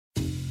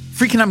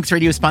Freakonomics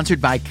Radio is sponsored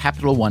by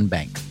Capital One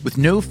Bank. With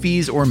no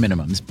fees or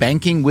minimums,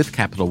 banking with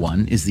Capital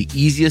One is the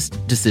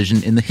easiest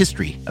decision in the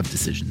history of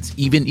decisions,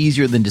 even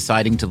easier than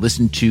deciding to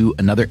listen to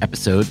another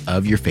episode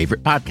of your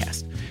favorite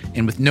podcast.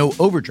 And with no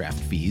overdraft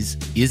fees,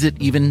 is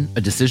it even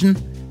a decision?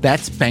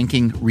 That's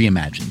banking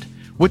reimagined.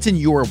 What's in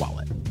your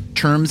wallet?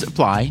 Terms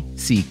apply.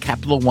 See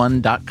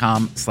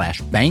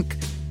CapitalOne.com/bank.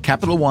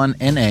 Capital One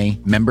N.A.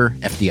 member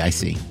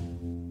FDIC.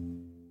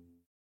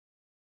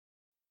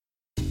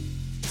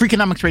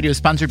 Freakonomics Radio is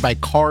sponsored by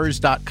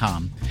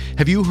Cars.com.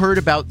 Have you heard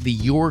about the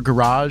Your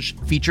Garage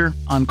feature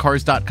on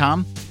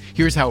Cars.com?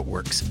 Here's how it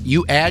works.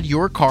 You add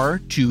your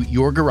car to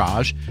your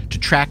garage to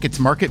track its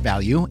market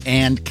value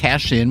and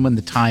cash in when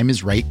the time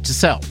is right to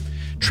sell.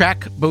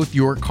 Track both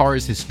your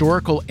car's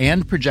historical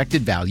and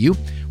projected value.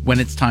 When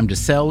it's time to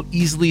sell,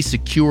 easily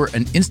secure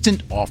an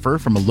instant offer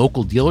from a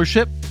local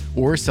dealership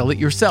or sell it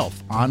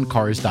yourself on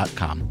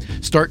Cars.com.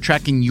 Start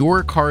tracking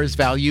your car's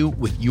value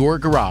with your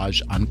garage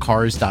on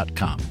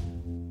Cars.com.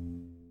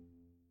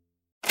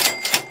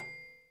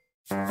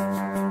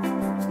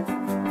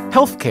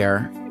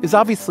 Healthcare is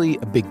obviously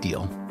a big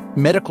deal.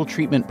 Medical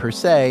treatment per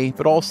se,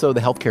 but also the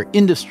healthcare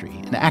industry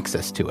and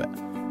access to it.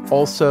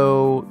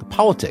 Also, the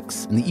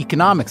politics and the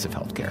economics of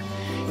healthcare.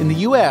 In the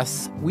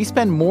U.S., we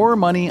spend more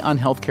money on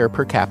healthcare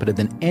per capita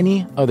than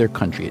any other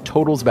country. It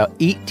totals about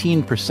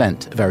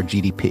 18% of our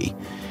GDP.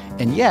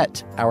 And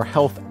yet, our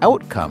health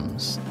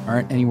outcomes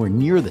aren't anywhere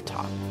near the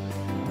top.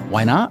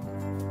 Why not?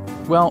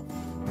 Well,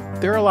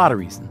 there are a lot of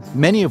reasons,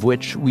 many of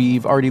which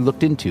we've already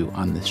looked into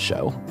on this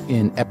show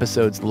in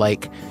episodes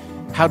like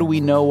How Do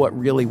We Know What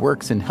Really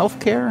Works in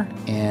Healthcare?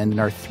 And in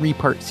our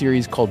 3-part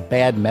series called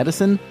Bad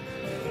Medicine.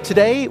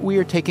 Today, we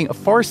are taking a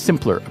far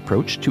simpler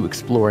approach to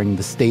exploring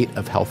the state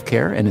of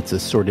healthcare and its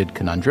assorted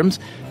conundrums.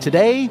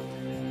 Today,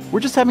 we're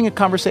just having a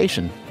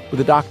conversation with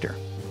a doctor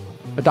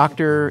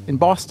in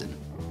Boston,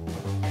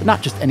 but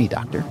not just any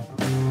doctor.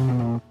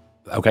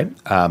 Okay.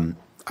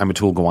 I'm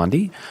Atul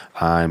Gawande.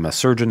 I'm a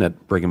surgeon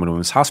at Brigham and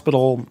Women's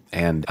Hospital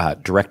and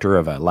director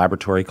of a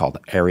laboratory called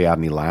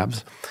Ariadne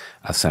Labs,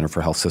 a Center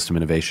for Health System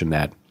Innovation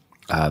at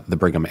the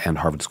Brigham and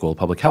Harvard School of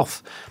Public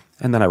Health.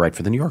 And then I write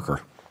for The New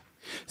Yorker.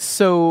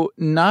 So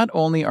not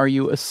only are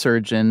you a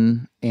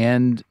surgeon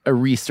and a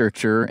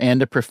researcher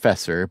and a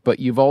professor, but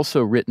you've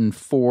also written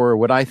 4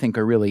 what I think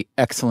are really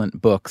excellent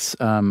books,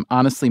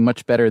 honestly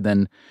much better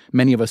than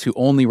many of us who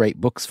only write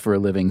books for a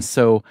living.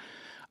 So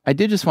I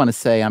did just want to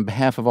say on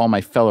behalf of all my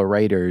fellow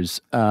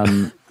writers,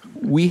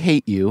 we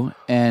hate you,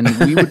 and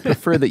we would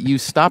prefer that you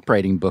stop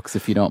writing books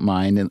if you don't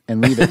mind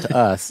and leave it to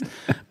us.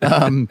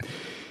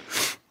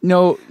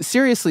 No,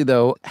 seriously,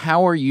 though,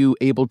 how are you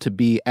able to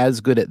be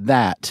as good at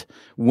that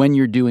when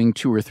you're doing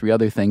 2 or 3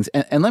 other things?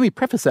 And let me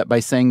preface that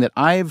by saying that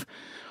I've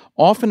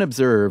often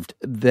observed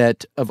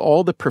that of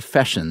all the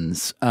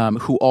professions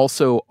who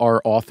also are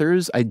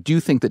authors, I do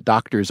think that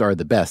doctors are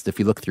the best if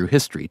you look through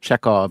history,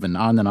 Chekhov and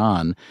on and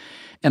on.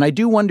 And I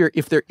do wonder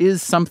if there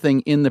is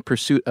something in the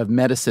pursuit of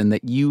medicine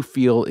that you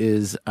feel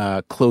is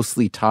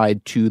closely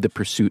tied to the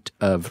pursuit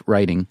of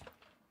writing.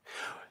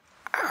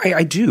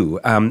 I do.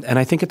 And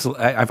I think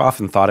I've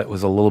often thought it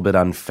was a little bit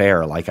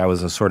unfair, like I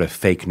was a sort of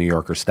fake New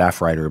Yorker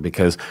staff writer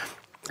because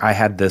I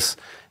had this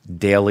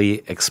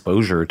daily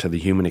exposure to the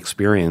human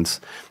experience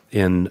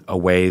in a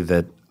way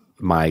that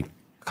my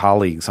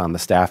colleagues on the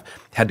staff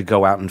had to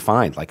go out and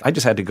find. Like I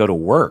just had to go to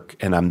work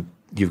and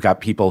you've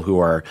got people who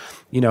are,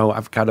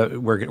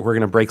 we're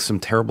going to break some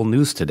terrible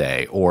news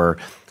today, or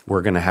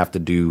we're going to have to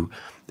do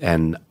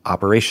an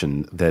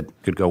operation that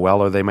could go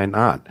well or they might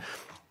not.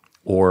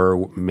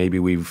 Or maybe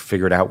we've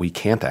figured out we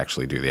can't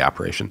actually do the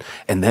operation.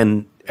 And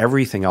then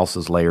everything else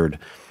is layered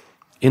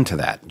into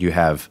that. You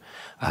have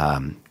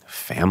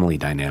family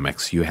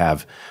dynamics. You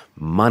have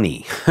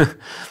money.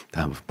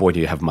 Boy, do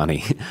you have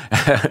money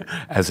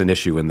as an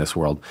issue in this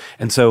world.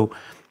 And so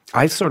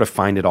I sort of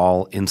find it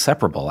all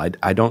inseparable.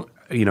 I don't,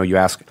 you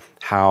ask,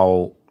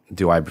 how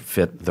do I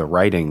fit the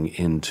writing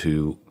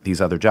into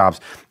these other jobs?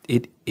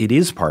 It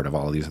is part of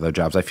all of these other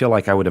jobs. I feel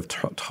like I would have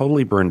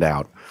totally burned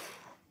out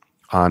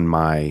on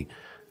my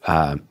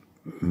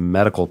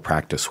medical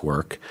practice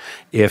work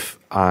if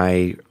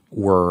I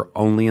were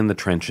only in the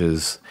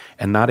trenches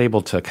and not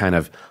able to kind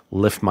of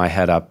lift my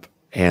head up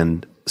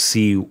and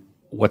see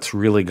what's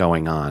really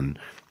going on,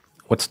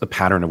 what's the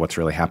pattern of what's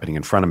really happening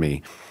in front of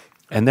me,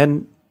 and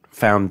then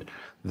found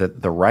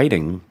that the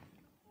writing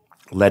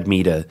led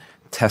me to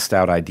test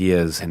out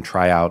ideas and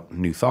try out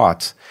new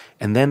thoughts,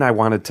 and then I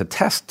wanted to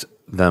test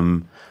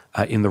them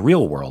in the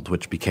real world,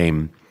 which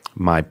became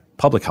my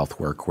public health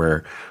work,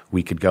 where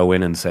we could go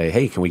in and say,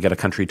 hey, can we get a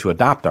country to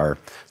adopt our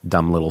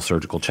dumb little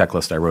surgical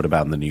checklist I wrote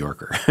about in The New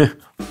Yorker?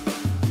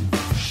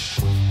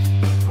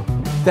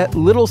 That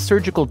little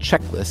surgical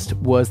checklist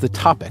was the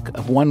topic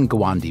of one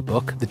Gawande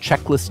book, The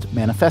Checklist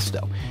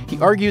Manifesto. He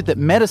argued that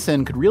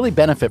medicine could really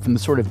benefit from the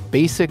sort of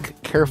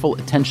basic, careful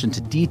attention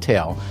to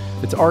detail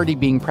that's already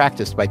being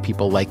practiced by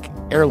people like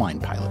airline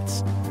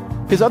pilots.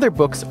 His other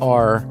books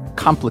are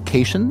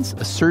Complications,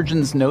 A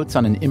Surgeon's Notes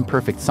on an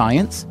Imperfect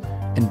Science,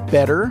 and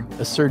Better,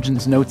 a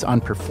surgeon's notes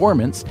on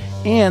performance,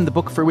 and the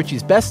book for which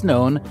he's best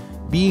known,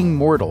 Being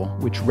Mortal,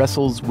 which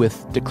wrestles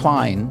with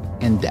decline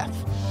and death.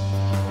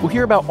 We'll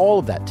hear about all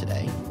of that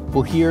today.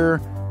 We'll hear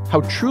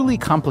how truly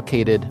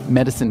complicated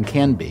medicine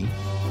can be.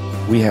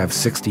 We have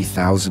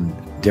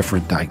 60,000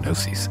 different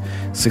diagnoses,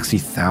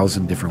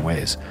 60,000 different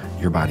ways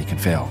your body can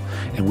fail.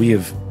 And we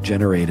have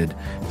generated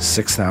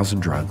 6,000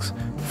 drugs,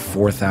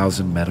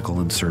 4,000 medical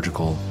and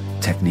surgical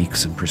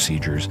techniques and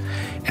procedures,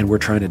 and we're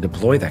trying to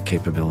deploy that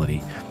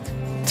capability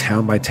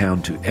town by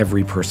town to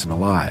every person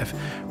alive,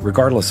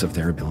 regardless of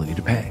their ability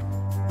to pay.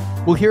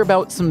 We'll hear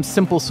about some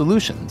simple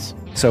solutions.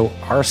 So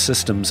our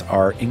systems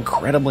are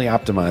incredibly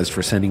optimized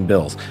for sending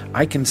bills.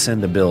 I can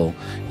send a bill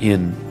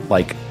in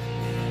like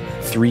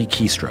 3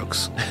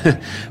 keystrokes,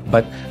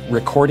 but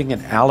recording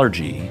an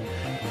allergy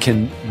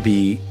can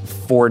be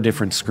 4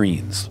 different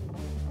screens.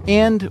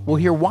 And we'll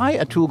hear why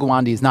Atul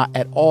Gawande is not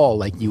at all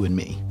like you and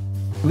me.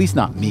 At least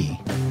not me.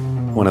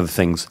 One of the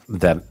things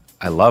that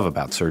I love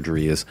about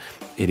surgery is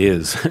it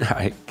is,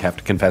 I have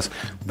to confess,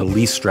 the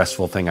least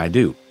stressful thing I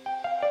do.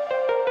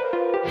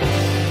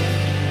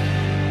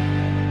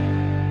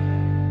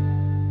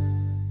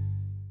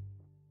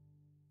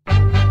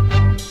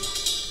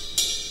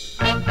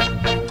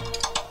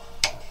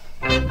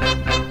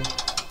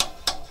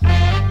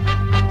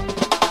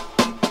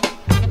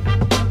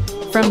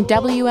 From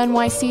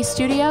WNYC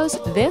Studios,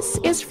 this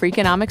is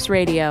Freakonomics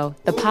Radio,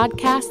 the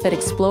podcast that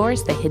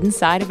explores the hidden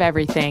side of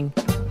everything.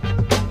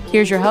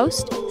 Here's your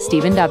host,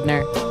 Stephen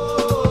Dubner.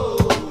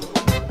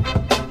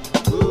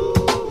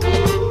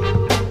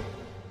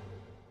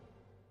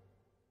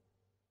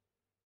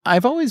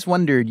 I've always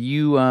wondered,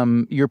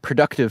 you're a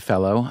productive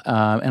fellow,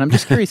 and I'm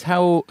just curious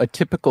how a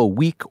typical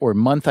week or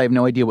month, I have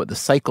no idea what the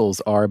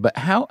cycles are, but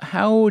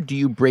how do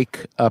you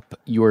break up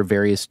your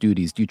various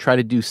duties? Do you try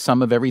to do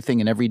some of everything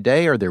in every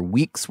day? Are there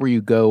weeks where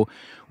you go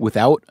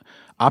without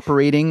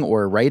operating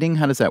or writing?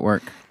 How does that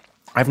work?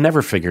 I've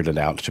never figured it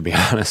out, to be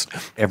honest.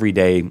 Every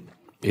day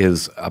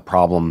is a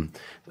problem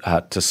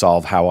to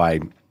solve how I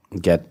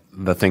get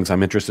the things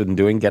I'm interested in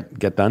doing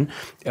get done.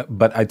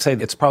 But I'd say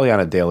it's probably on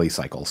a daily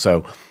cycle.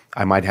 So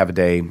I might have a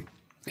day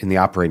in the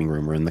operating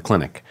room or in the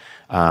clinic,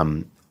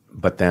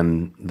 but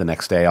then the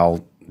next day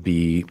I'll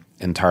be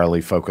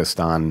entirely focused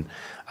on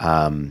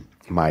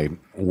my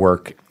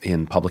work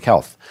in public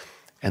health.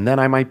 And then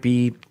I might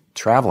be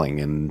traveling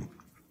and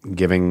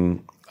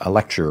giving a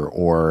lecture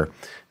or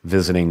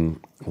visiting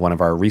one of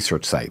our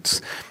research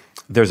sites.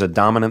 There's a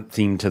dominant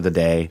theme to the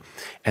day,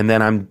 and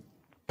then I'm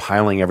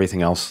piling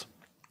everything else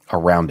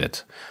around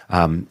it.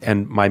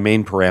 And my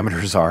main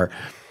parameters are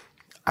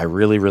I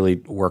really, really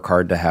work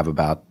hard to have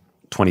about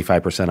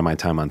 25% of my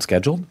time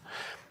unscheduled,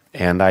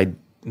 and I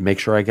make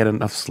sure I get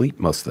enough sleep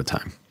most of the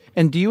time.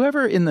 And do you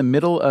ever, in the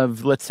middle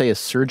of, let's say, a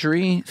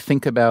surgery,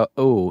 think about,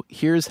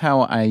 here's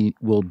how I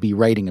will be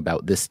writing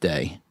about this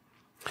day?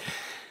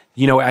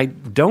 You know, I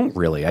don't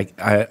really.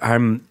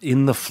 I'm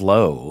in the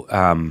flow.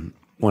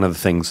 One of the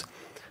things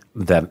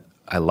that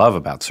I love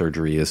about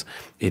surgery is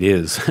it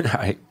is,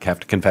 I have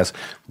to confess,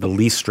 the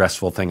least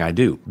stressful thing I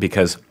do,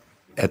 because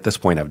at this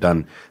point I've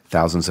done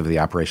thousands of the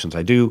operations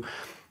I do.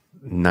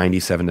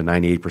 97 to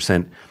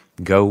 98%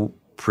 go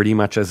pretty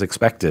much as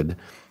expected.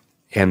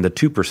 And the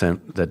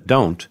 2% that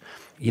don't,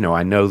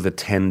 I know the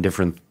 10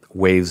 different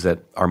ways that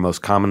are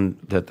most common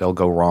that they'll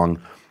go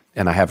wrong,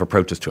 and I have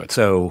approaches to it.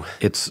 So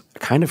it's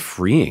kind of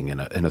freeing in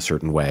a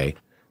certain way.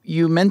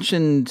 You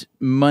mentioned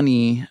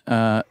money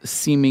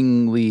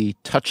seemingly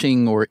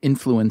touching or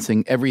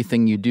influencing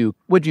everything you do.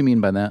 What do you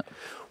mean by that?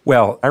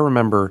 Well, I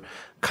remember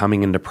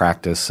coming into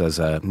practice as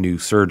a new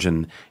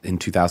surgeon in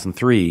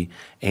 2003,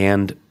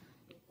 and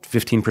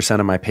 15%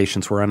 of my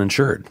patients were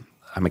uninsured.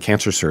 I'm a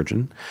cancer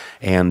surgeon,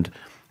 and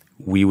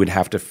we would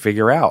have to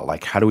figure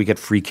out, how do we get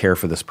free care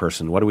for this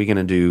person? What are we going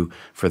to do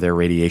for their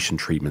radiation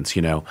treatments?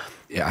 I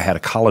had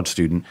a college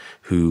student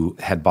who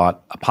had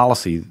bought a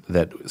policy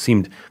that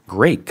seemed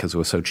great because it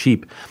was so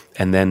cheap,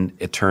 and then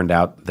it turned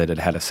out that it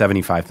had a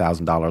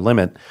 $75,000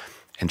 limit,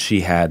 and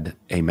she had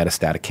a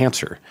metastatic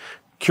cancer,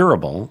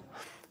 curable,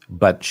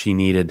 but she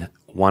needed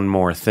one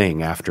more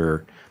thing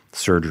after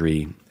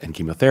surgery and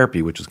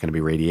chemotherapy, which was going to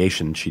be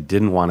radiation. She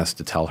didn't want us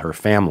to tell her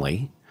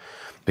family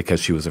because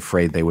she was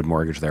afraid they would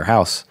mortgage their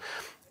house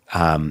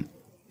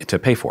to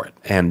pay for it.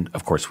 And,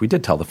 of course, we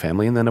did tell the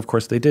family, and then, of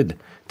course, they did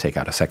take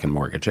out a second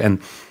mortgage. And,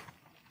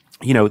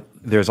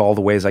 there's all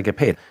the ways I get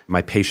paid.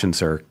 My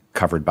patients are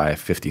covered by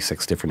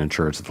 56 different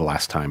insurers the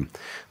last time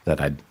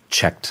that I'd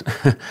checked,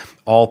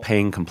 all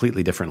paying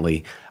completely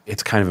differently.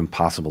 It's kind of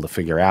impossible to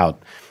figure out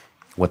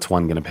what's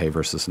one going to pay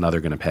versus another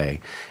going to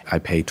pay. I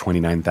pay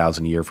 $29,000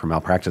 a year for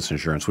malpractice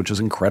insurance, which is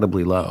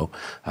incredibly low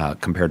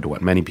compared to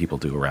what many people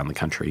do around the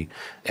country.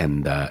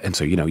 And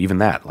so, even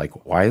that,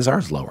 why is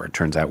ours lower? It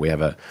turns out we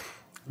have a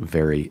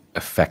very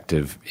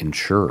effective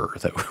insurer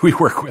that we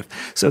work with.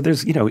 So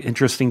there's,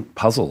 interesting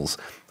puzzles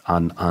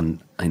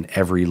in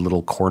every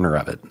little corner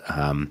of it,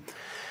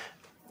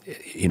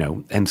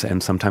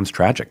 and sometimes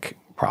tragic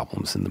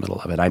problems in the middle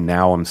of it. I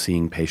now am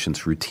seeing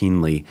patients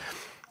routinely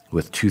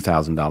with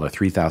 $2,000,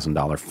 $3,000,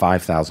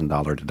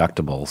 $5,000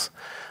 deductibles.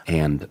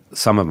 And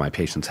some of my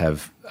patients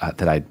have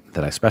that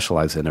I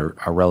specialize in are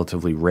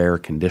relatively rare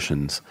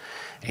conditions.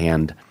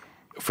 And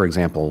for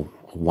example,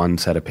 one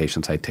set of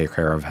patients I take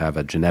care of have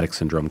a genetic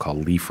syndrome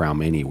called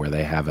Li-Fraumeni, where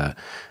they have a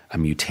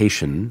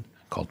mutation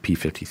called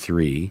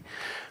P53,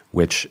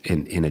 which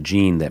in a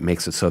gene that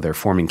makes it so they're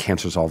forming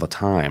cancers all the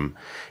time.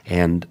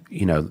 And,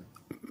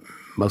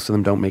 most of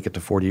them don't make it to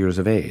 40 years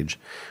of age.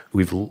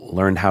 We've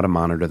learned how to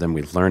monitor them.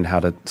 We've learned how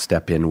to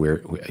step in. We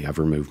have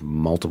removed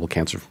multiple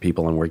cancer from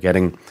people, and we're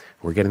getting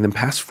them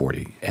past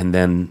 40. And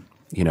then,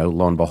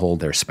 lo and behold,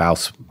 their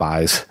spouse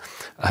buys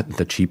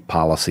the cheap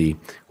policy,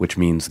 which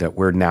means that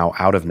we're now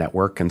out of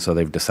network, and so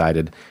they've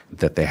decided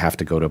that they have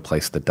to go to a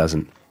place that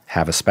doesn't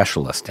have a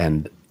specialist.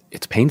 And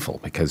it's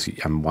painful because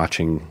I'm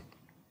watching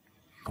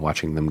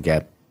them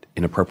get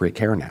inappropriate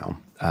care now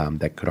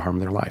that could harm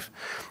their life.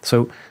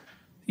 So,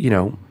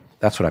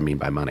 that's what I mean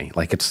by money.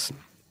 Like it's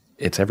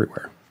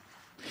everywhere.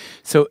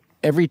 So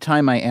every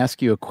time I ask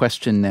you a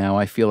question now,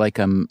 I feel like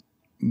I'm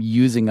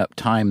using up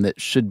time that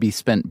should be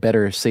spent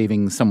better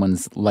saving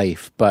someone's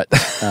life. But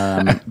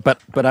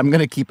but I'm going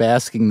to keep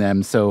asking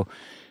them. So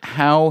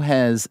how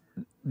has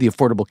the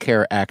Affordable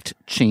Care Act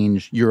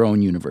changed your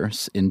own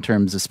universe in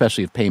terms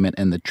especially of payment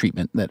and the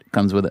treatment that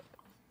comes with it?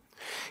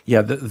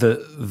 Yeah,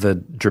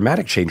 the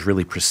dramatic change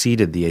really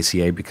preceded the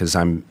ACA because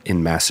I'm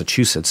in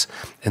Massachusetts.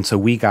 And so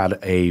we got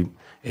a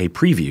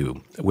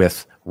preview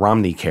with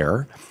Romney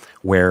Care,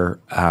 where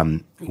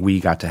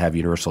we got to have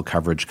universal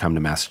coverage come to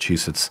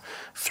Massachusetts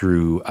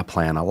through a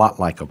plan a lot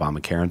like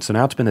Obamacare. And so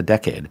now it's been a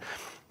decade.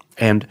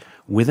 And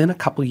within a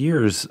couple of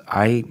years,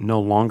 I no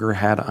longer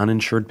had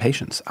uninsured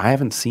patients. I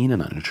haven't seen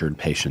an uninsured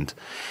patient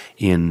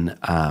in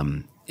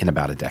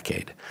about a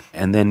decade.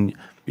 And then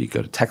you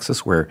go to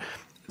Texas, where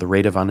the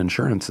rate of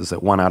uninsurance is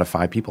that 1 out of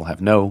 5 people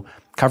have no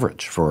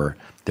coverage for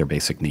their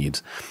basic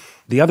needs.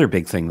 The other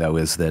big thing, though,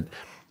 is that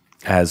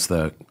as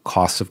the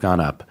costs have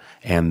gone up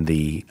and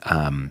the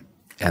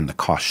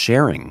cost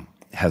sharing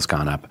has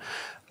gone up,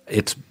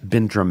 it's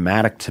been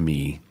dramatic to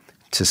me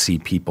to see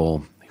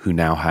people who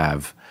now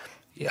have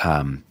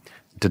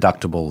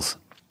deductibles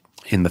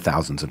in the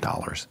thousands of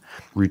dollars,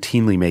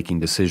 routinely making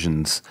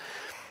decisions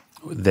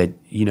that,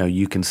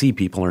 you can see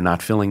people are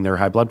not filling their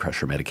high blood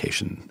pressure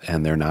medication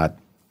and they're not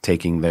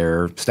taking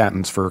their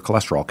statins for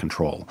cholesterol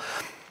control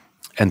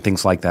and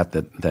things like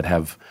that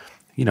have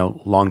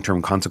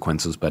long-term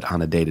consequences, but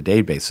on a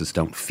day-to-day basis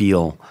don't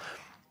feel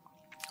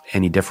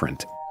any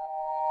different.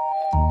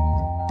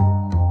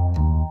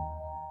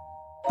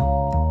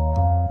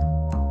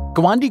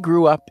 Gawande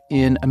grew up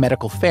in a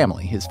medical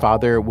family. His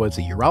father was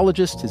a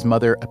urologist, his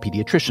mother a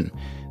pediatrician.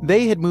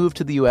 They had moved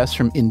to the U.S.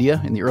 from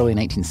India in the early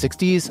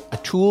 1960s.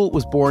 Atul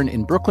was born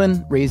in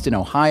Brooklyn, raised in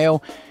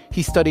Ohio.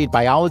 He studied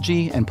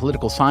biology and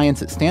political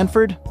science at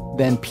Stanford,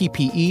 then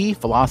PPE,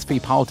 philosophy,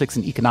 politics,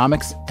 and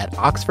economics at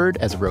Oxford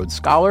as a Rhodes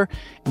Scholar.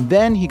 And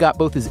then he got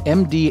both his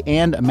MD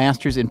and a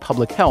master's in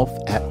public health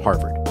at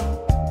Harvard.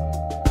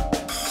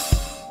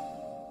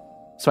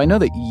 So I know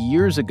that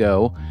years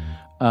ago,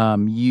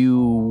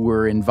 you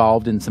were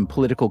involved in some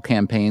political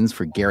campaigns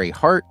for Gary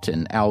Hart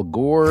and Al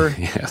Gore.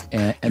 Yeah,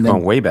 and then,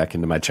 going way back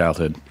into my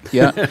childhood.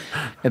 Yeah.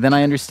 And then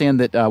I understand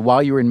that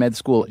while you were in med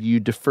school, you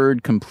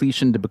deferred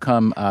completion to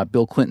become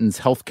Bill Clinton's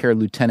healthcare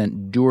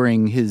lieutenant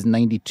during his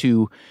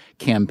 92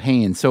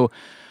 campaign. So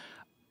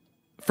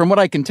from what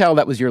I can tell,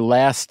 that was your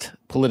last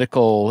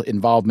political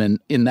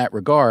involvement in that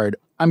regard.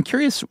 I'm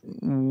curious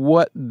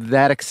what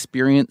that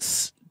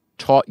experience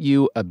taught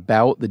you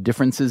about the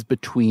differences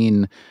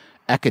between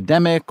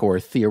academic or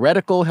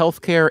theoretical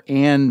healthcare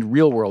and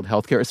real-world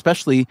healthcare,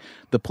 especially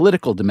the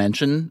political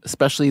dimension,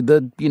 especially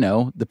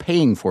the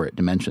paying for it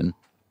dimension.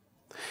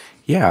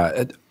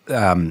 Yeah,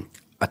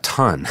 a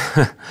ton.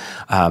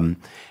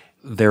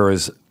 There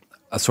is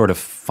a sort of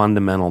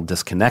fundamental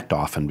disconnect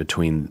often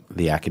between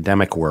the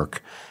academic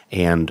work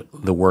and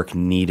the work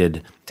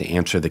needed to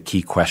answer the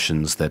key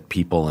questions that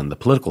people in the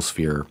political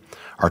sphere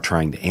are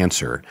trying to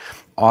answer.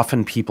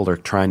 Often people are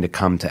trying to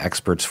come to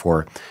experts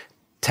for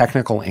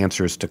technical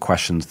answers to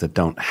questions that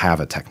don't have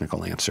a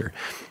technical answer.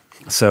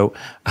 So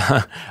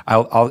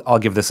I'll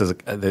give this as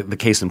the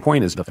case in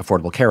point is the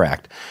Affordable Care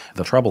Act.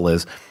 The trouble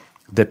is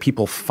that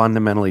people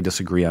fundamentally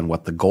disagree on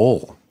what the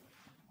goal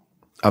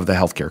of the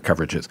healthcare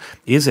coverage is.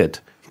 Is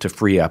it to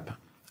free up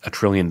 $1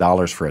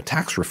 trillion for a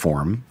tax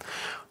reform?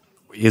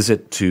 Is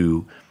it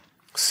to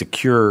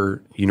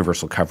secure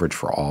universal coverage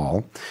for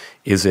all?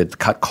 Is it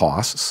cut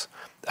costs?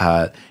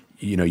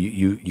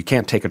 You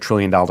can't take $1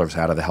 trillion out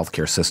of the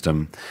healthcare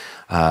system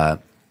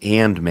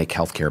and make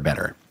healthcare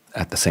better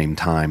at the same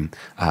time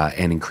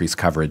and increase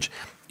coverage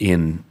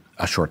in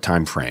a short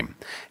time frame.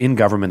 In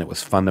government, it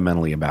was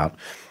fundamentally about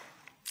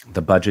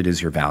the budget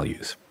is your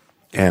values.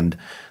 And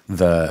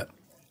the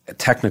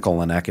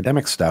technical and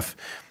academic stuff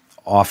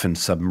often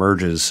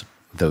submerges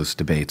those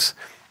debates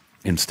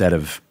instead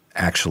of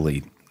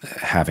actually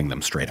having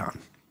them straight on.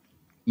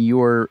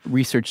 Your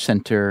research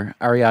center,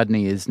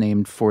 Ariadne, is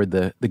named for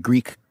the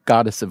Greek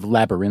goddess of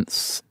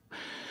labyrinths.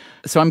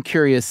 So I'm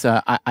curious,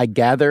 I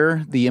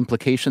gather the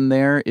implication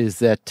there is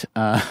that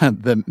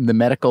the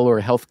medical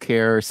or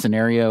healthcare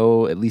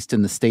scenario, at least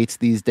in the States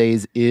these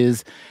days,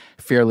 is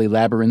fairly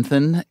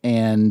labyrinthine,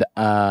 and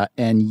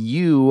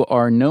you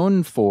are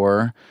known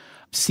for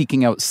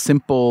seeking out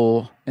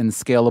simple and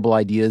scalable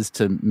ideas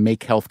to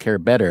make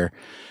healthcare better.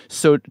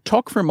 So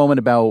talk for a moment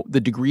about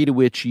the degree to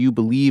which you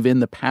believe in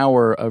the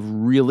power of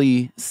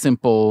really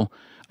simple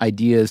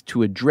ideas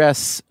to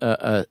address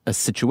a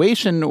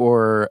situation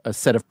or a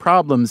set of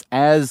problems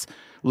as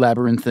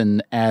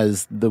labyrinthine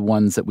as the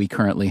ones that we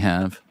currently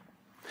have.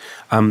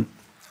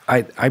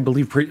 I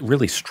believe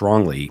really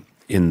strongly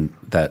in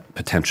that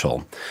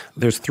potential.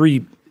 There's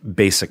three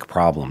basic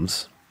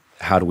problems.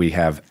 How do we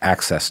have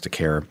access to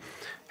care?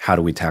 How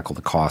do we tackle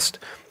the cost?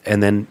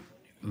 And then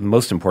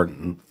most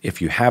important,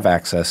 if you have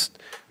access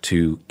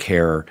to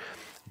care,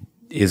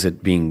 is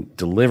it being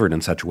delivered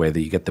in such a way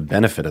that you get the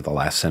benefit of the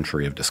last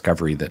century of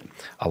discovery that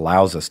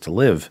allows us to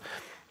live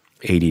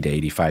 80 to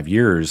 85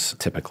 years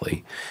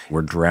typically?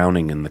 We're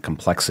drowning in the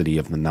complexity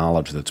of the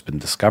knowledge that's been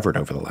discovered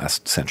over the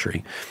last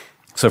century.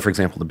 So, for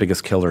example, the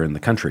biggest killer in the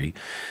country,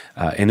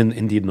 and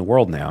indeed in the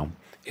world now,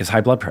 is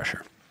high blood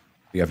pressure.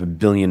 We have 1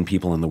 billion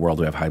people in the world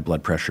who have high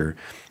blood pressure.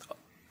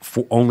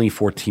 Only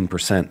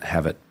 14%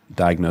 have it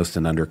diagnosed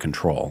and under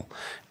control.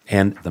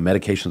 And the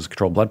medications to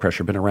control blood pressure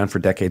have been around for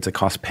decades. It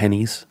costs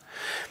pennies,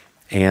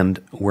 and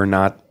we're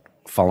not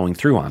following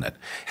through on it.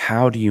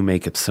 How do you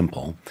make it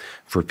simple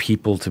for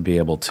people to be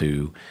able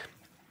to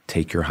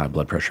take your high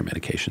blood pressure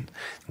medication?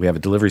 We have a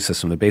delivery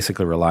system that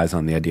basically relies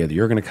on the idea that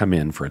you're going to come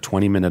in for a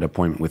 20-minute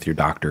appointment with your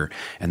doctor,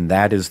 and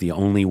that is the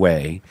only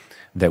way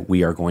that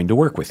we are going to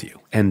work with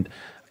you. And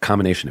a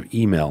combination of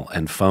email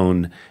and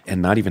phone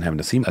and not even having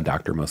to see a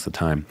doctor most of the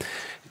time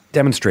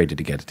demonstrated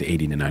to get it to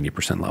 80 to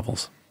 90%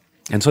 levels.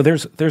 And so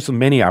there's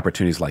many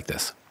opportunities like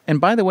this. And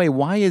by the way,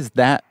 why is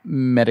that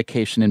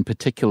medication in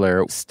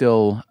particular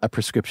still a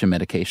prescription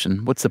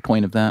medication? What's the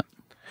point of that?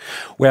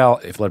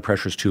 Well, if blood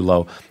pressure is too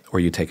low, or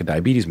you take a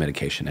diabetes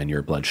medication and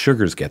your blood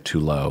sugars get too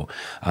low,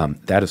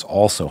 that is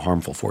also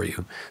harmful for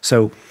you.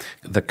 So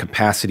the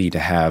capacity to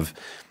have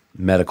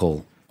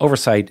medical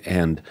oversight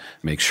and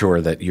make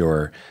sure that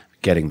you're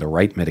getting the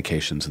right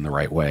medications in the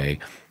right way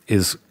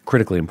is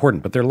critically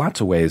important. But there are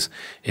lots of ways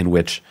in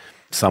which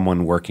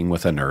someone working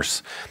with a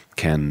nurse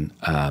can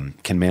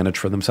manage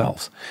for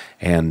themselves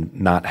and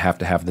not have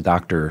to have the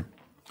doctor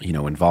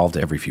involved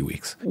every few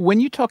weeks. When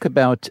you talk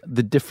about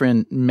the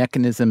different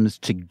mechanisms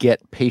to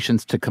get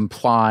patients to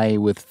comply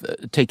with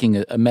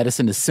taking a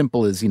medicine as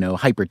simple as,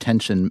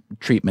 hypertension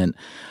treatment,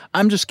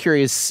 I'm just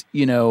curious,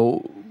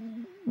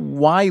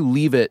 why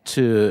leave it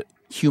to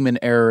human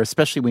error,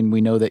 especially when we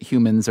know that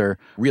humans are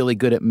really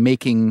good at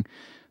making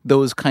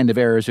those kind of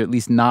errors, or at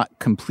least not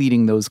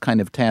completing those kind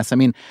of tasks? I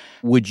mean,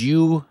 would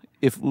you,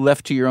 if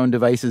left to your own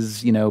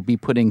devices, be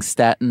putting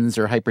statins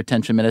or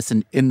hypertension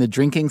medicine in the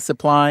drinking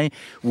supply?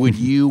 Would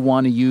you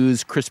want to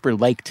use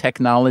CRISPR-like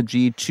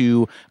technology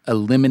to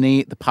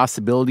eliminate the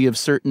possibility of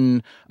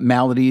certain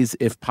maladies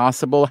if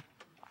possible?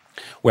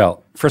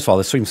 Well, first of all,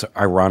 this seems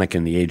ironic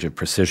in the age of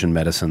precision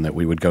medicine that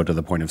we would go to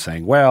the point of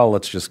saying, well,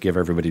 let's just give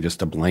everybody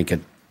just a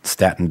blanket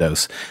statin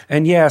dose.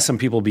 And yeah, some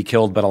people will be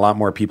killed, but a lot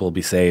more people will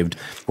be saved.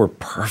 We're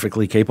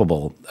perfectly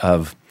capable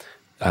of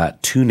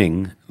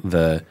tuning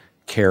the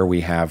care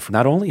we have,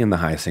 not only in the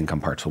highest income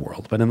parts of the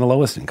world, but in the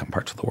lowest income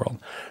parts of the world.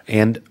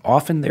 And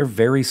often they're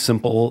very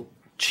simple,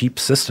 cheap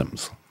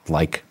systems,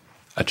 like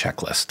a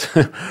checklist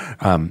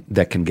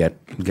that can get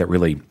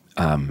really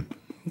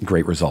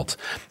great results.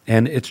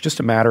 And it's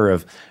just a matter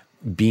of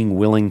being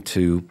willing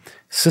to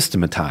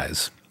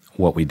systematize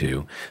what we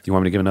do. Do you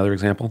want me to give another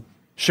example?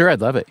 Sure,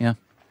 I'd love it, yeah.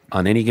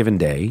 On any given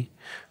day,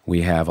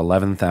 we have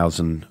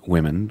 11,000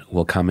 women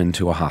will come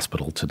into a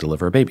hospital to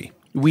deliver a baby.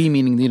 We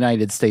meaning the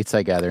United States,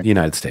 I gather. The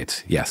United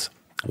States, yes.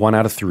 1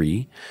 out of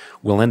 3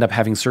 will end up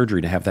having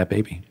surgery to have that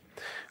baby,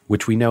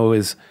 which we know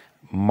is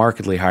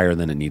markedly higher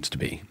than it needs to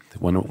be.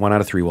 1 out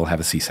of 3 will have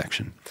a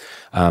C-section.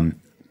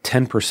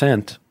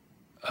 10%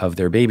 of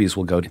their babies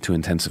will go to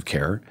intensive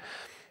care,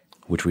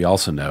 which we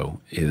also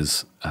know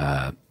is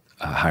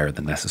higher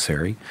than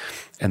necessary.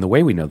 And the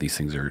way we know these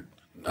things are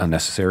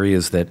unnecessary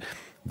is that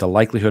the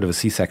likelihood of a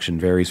C-section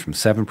varies from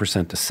 7%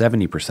 to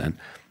 70%,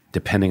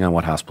 depending on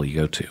what hospital you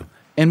go to.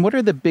 And what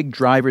are the big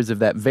drivers of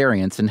that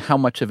variance, and how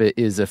much of it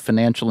is a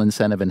financial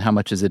incentive and how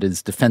much of it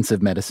is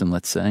defensive medicine,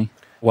 let's say?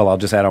 Well, I'll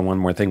just add on one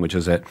more thing, which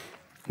is that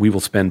we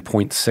will spend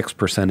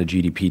 0.6% of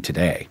GDP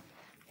today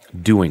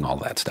doing all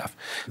that stuff.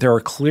 There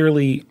are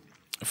clearly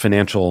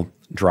financial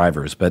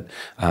drivers, but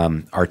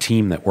our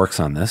team that works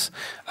on this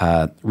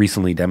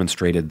recently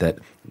demonstrated that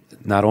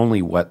not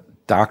only what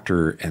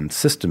doctor and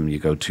system you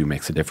go to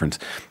makes a difference,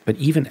 but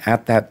even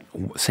at that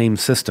same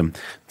system,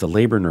 the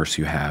labor nurse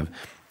you have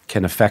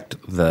can affect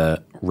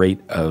the rate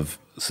of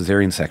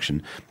cesarean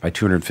section by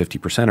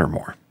 250% or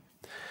more.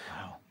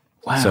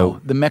 Wow.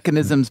 So the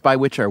mechanisms by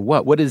which are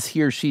what? What is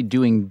he or she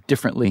doing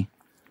differently?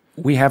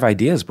 We have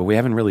ideas, but we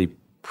haven't really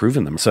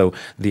proven them. So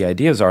the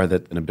ideas are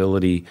that an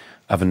ability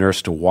of a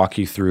nurse to walk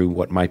you through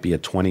what might be a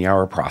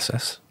 20-hour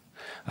process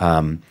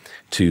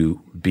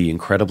to be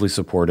incredibly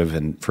supportive.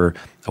 And for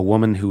a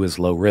woman who is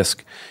low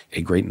risk,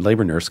 a great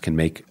labor nurse can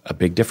make a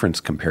big difference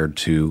compared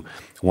to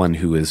one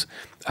who is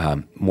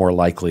more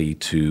likely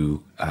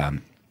to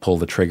pull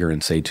the trigger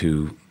and say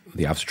to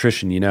the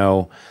obstetrician,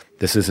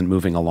 this isn't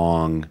moving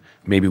along,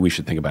 maybe we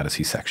should think about a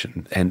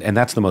C-section. And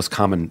that's the most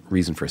common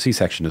reason for a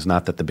C-section, is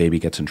not that the baby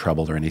gets in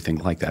trouble or anything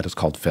like that. It's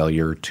called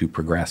failure to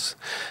progress.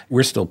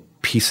 We're still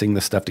piecing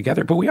this stuff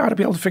together, but we ought to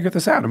be able to figure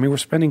this out. I mean, we're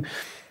spending,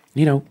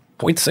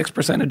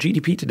 0.6% of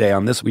GDP today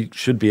on this. We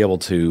should be able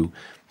to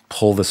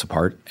pull this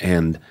apart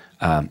and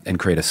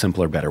create a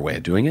simpler, better way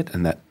of doing it.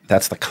 And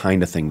that's the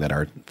kind of thing that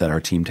our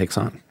team takes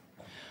on.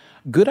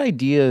 Good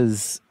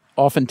ideas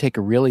often take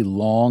a really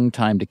long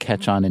time to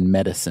catch on in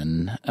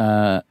medicine.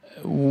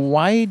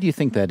 Why do you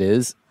think that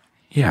is?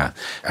 Yeah,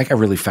 I got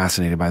really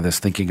fascinated by this,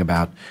 thinking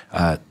about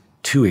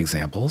two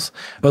examples.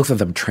 Both of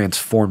them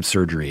transformed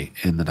surgery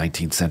in the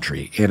 19th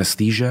century: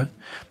 anesthesia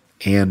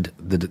and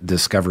the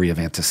discovery of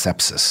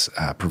antisepsis,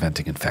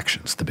 preventing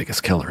infections, the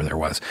biggest killer there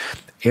was.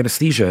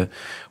 Anesthesia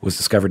was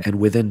discovered, and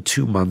within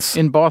 2 months—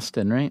 In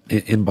Boston, right?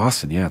 In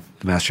Boston, yeah,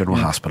 the Mass General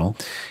Hospital.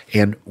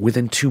 And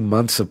within 2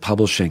 months of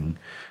publishing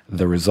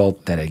the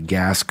result that a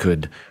gas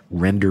could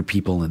render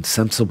people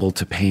insensible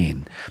to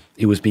pain,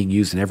 it was being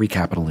used in every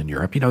capital in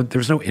Europe. There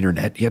was no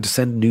internet. You had to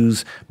send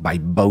news by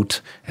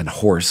boat and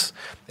horse.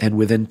 And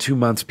within 2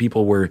 months,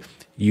 people were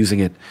using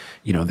it,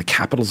 the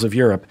capitals of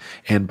Europe.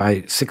 And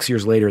by 6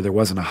 years later, there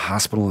wasn't a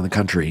hospital in the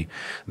country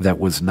that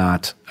was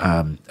not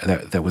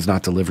that was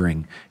not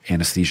delivering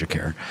anesthesia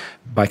care.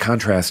 By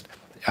contrast,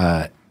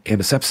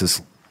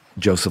 antisepsis,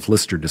 Joseph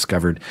Lister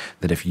discovered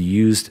that if you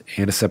used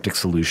antiseptic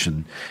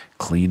solution,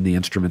 cleaned the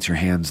instruments, your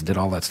hands, did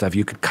all that stuff,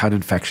 you could cut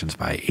infections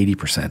by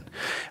 80%.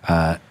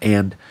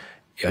 And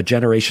a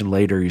generation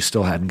later, you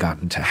still hadn't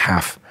gotten to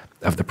half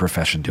of the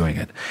profession doing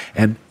it.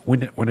 And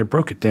when I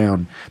broke it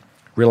down,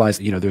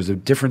 realized, there's a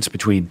difference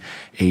between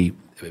a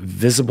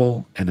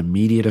visible and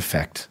immediate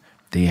effect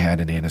that you had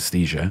in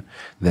anesthesia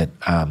that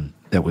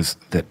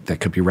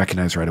could be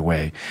recognized right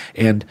away,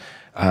 and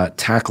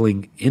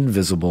tackling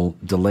invisible,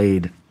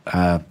 delayed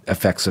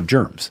effects of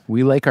germs.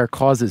 We like our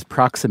causes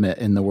proximate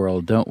in the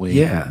world, don't we?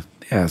 Yeah.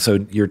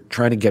 So you're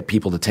trying to get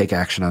people to take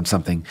action on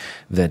something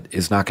that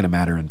is not going to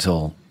matter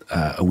until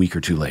a week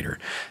or two later.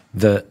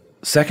 The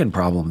second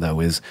problem,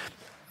 though, is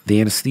the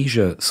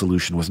anesthesia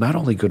solution was not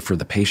only good for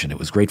the patient, it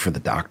was great for the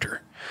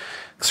doctor.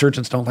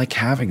 Surgeons don't like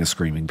having a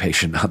screaming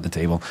patient on the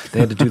table. They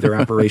had to do their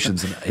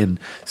operations in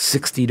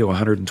 60 to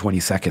 120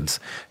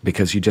 seconds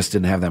because you just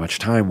didn't have that much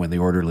time when the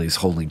orderly is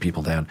holding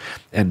people down.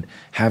 And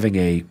having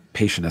a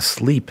patient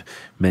asleep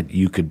meant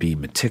you could be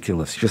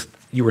meticulous.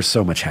 You were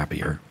so much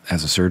happier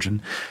as a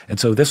surgeon. And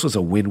so this was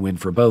a win-win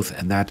for both,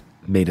 and that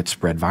made it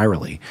spread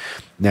virally.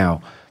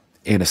 Now,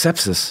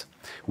 antisepsis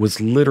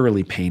was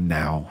literally pain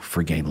now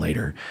for gain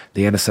later.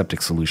 The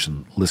antiseptic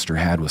solution Lister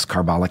had was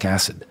carbolic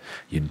acid.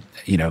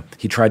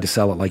 He tried to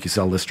sell it like you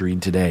sell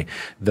Listerine today.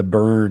 The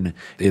burn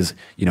is,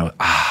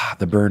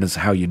 the burn is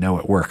how you know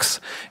it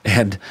works.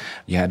 And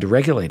you had to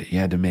regulate it. You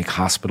had to make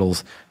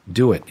hospitals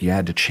do it. You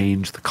had to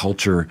change the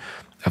culture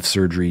of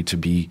surgery to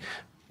be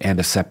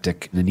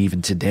antiseptic. And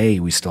even today,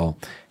 we still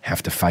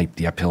have to fight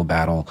the uphill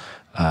battle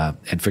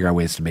and figure out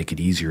ways to make it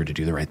easier to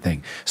do the right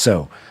thing.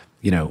 So,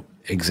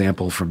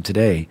 example from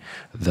today,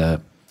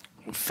 the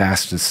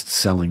fastest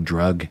selling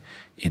drug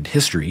in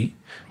history,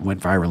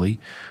 went virally,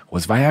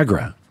 was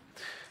Viagra.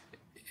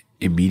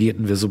 Immediate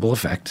and visible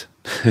effect.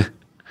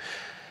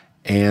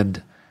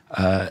 And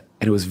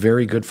it was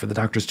very good for the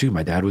doctors too.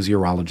 My dad was a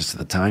urologist at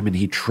the time, and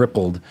he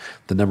tripled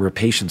the number of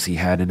patients he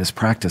had in his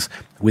practice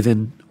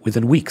within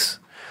weeks.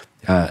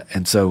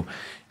 And so,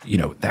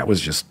 that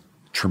was just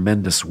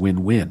tremendous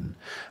win-win.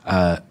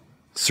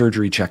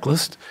 Surgery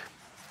checklist,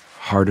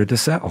 harder to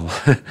sell.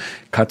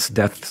 Cuts,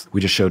 deaths, we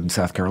just showed in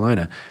South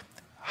Carolina.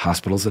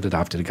 Hospitals that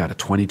adopted it got a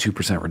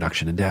 22%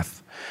 reduction in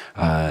death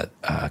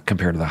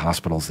compared to the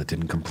hospitals that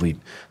didn't complete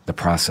the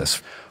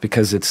process,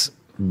 because it's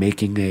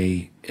making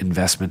a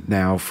investment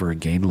now for a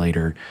gain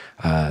later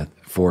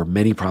for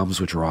many problems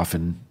which are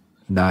often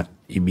not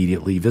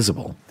immediately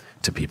visible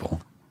to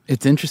people.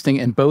 It's interesting.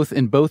 In both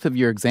of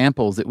your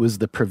examples, it was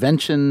the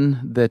prevention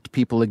that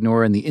people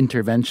ignore and the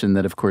intervention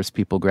that, of course,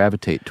 people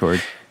gravitate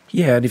toward.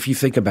 Yeah, and if you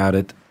think about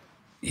it,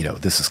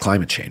 this is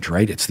climate change,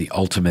 right? It's the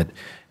ultimate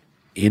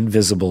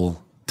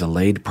invisible,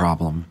 delayed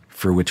problem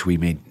for which we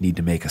may need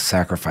to make a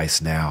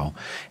sacrifice now.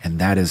 And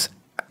that is,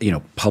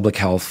 public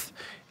health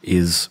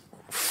is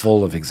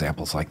full of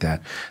examples like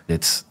that.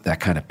 It's that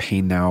kind of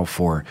pain now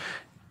for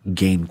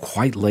gain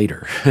quite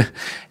later.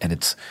 And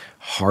it's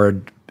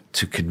hard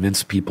to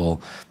convince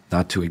people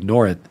not to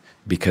ignore it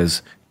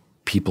because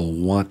people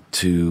want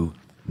to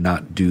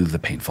not do the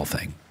painful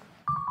thing.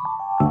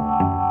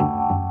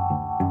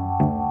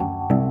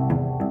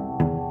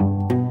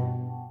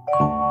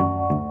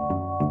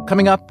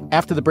 Coming up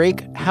after the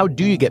break, how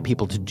do you get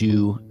people to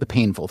do the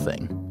painful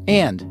thing?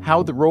 And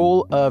how the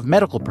role of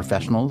medical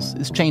professionals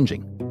is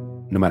changing.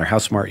 no matter how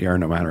smart you are,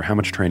 no matter how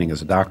much training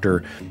as a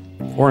doctor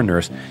or a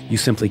nurse, you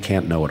simply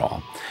can't know it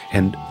all.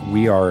 And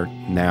we are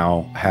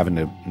now having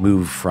to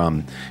move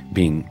from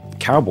being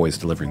cowboys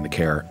delivering the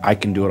care, I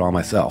can do it all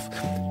myself,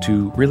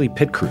 to really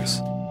pit crews.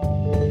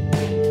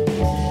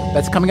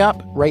 That's coming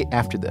up right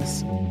after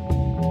this.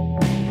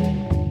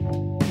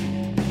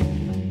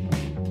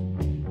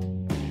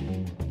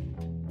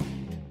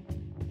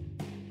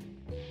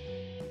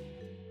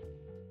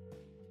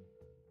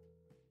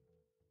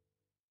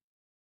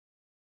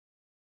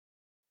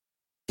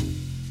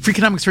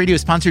 Freakonomics Radio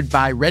is sponsored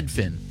by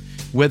Redfin.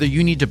 Whether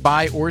you need to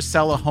buy or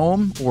sell a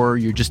home, or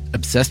you're just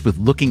obsessed with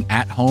looking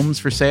at homes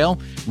for sale,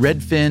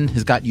 Redfin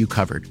has got you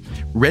covered.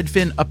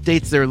 Redfin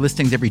updates their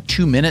listings every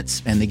 2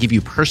 minutes, and they give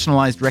you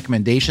personalized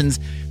recommendations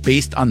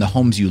based on the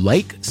homes you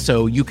like,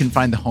 so you can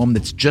find the home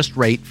that's just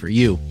right for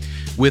you.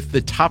 With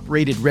the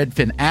top-rated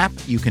Redfin app,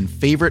 you can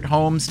favorite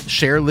homes,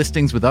 share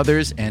listings with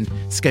others, and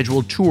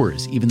schedule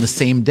tours even the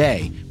same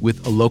day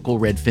with a local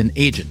Redfin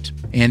agent.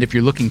 And if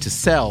you're looking to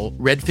sell,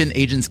 Redfin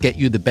agents get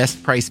you the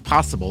best price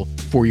possible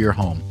for your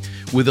home.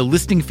 With a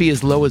listing fee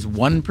as low as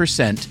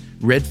 1%,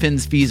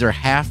 Redfin's fees are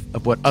half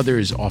of what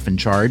others often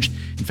charge.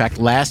 In fact,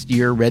 last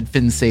year,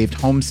 Redfin saved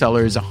home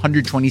sellers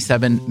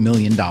 $127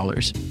 million.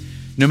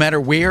 No matter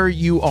where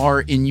you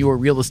are in your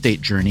real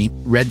estate journey,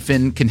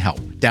 Redfin can help.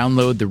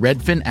 Download the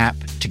Redfin app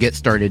to get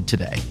started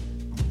today.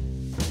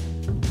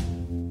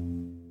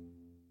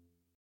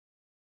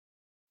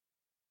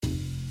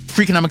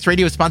 Freakonomics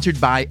Radio is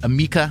sponsored by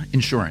Amica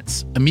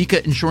Insurance.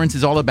 Amica Insurance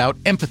is all about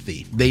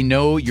empathy. They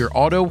know your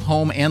auto,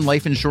 home, and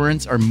life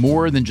insurance are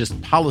more than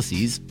just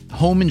policies.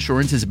 Home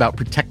insurance is about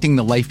protecting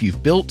the life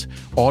you've built.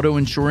 Auto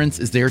insurance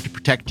is there to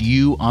protect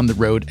you on the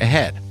road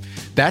ahead.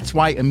 That's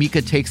why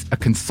Amica takes a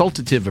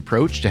consultative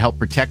approach to help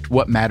protect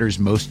what matters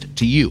most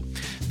to you.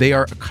 They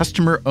are a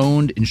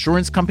customer-owned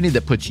insurance company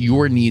that puts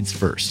your needs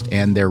first,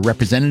 and their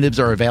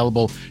representatives are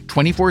available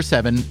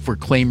 24/7 for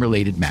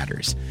claim-related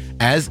matters.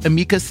 As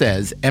Amica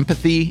says,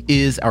 empathy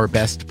is our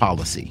best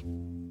policy.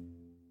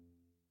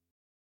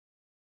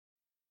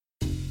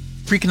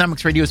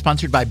 Freakonomics Radio is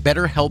sponsored by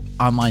BetterHelp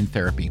Online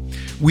Therapy.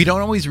 We don't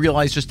always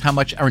realize just how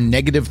much our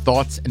negative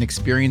thoughts and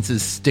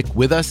experiences stick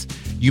with us.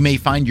 You may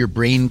find your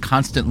brain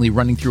constantly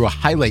running through a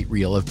highlight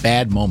reel of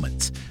bad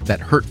moments.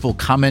 That hurtful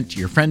comment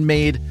your friend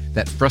made,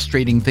 that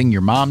frustrating thing your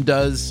mom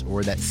does,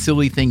 or that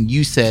silly thing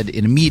you said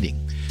in a meeting.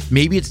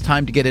 Maybe it's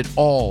time to get it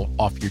all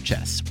off your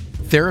chest.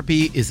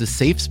 Therapy is a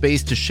safe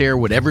space to share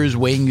whatever is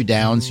weighing you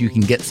down so you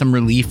can get some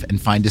relief and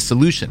find a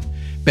solution.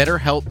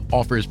 BetterHelp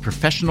offers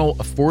professional,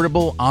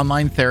 affordable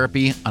online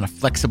therapy on a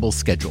flexible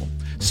schedule.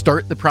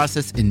 Start the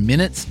process in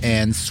minutes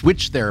and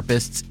switch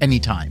therapists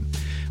anytime.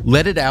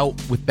 Let it out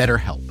with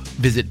BetterHelp.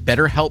 Visit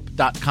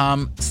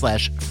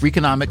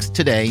BetterHelp.com/Freakonomics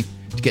today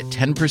to get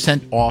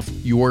 10% off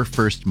your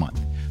first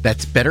month.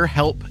 That's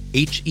BetterHelp,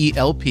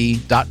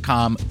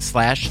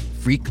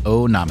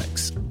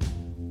 HELP.com/Freakonomics.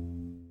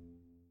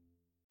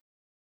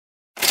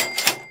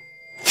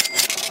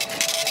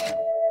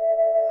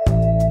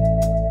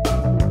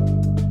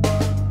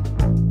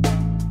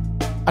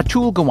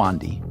 Atul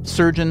Gawande,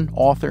 surgeon,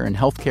 author, and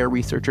healthcare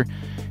researcher,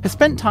 has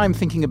spent time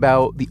thinking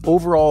about the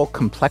overall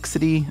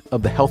complexity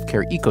of the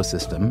healthcare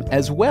ecosystem,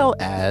 as well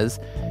as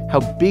how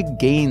big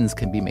gains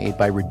can be made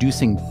by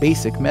reducing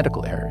basic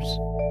medical errors.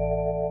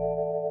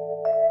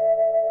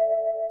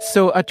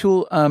 So,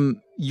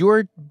 Atul,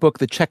 your book,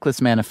 The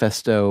Checklist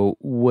Manifesto,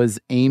 was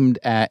aimed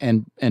at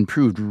and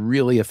proved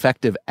really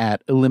effective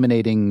at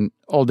eliminating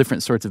all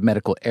different sorts of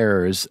medical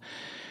errors.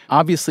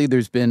 Obviously,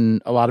 there's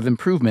been a lot of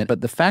improvement, but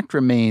the fact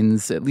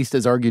remains, at least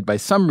as argued by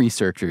some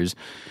researchers,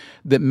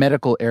 that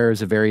medical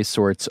errors of various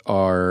sorts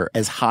are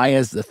as high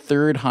as the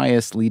third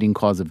highest leading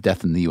cause of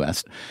death in the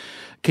U.S.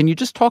 Can you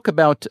just talk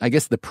about, I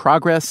guess, the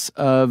progress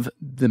of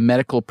the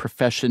medical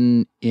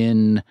profession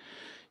in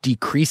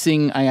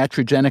decreasing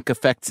iatrogenic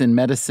effects in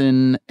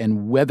medicine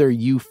and whether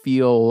you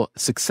feel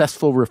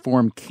successful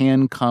reform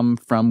can come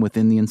from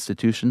within the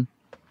institution?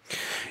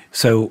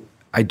 So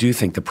I do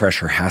think the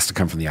pressure has to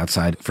come from the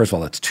outside. First of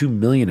all, it's 2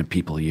 million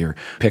people a year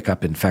pick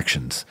up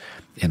infections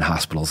in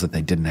hospitals that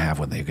they didn't have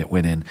when they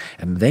went in.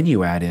 And then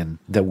you add in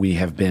that we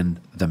have been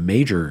the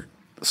major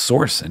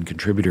source and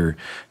contributor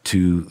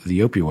to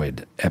the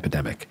opioid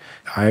epidemic.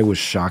 I was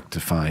shocked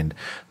to find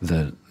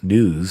the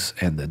news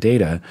and the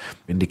data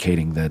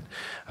indicating that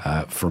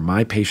for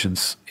my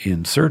patients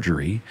in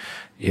surgery,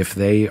 if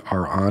they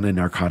are on a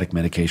narcotic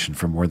medication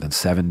for more than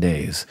 7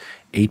 days,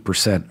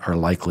 8% are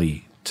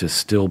likely to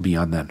still be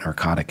on that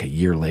narcotic a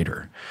year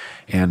later.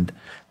 And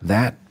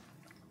that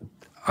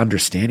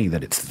understanding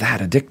that it's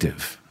that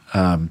addictive,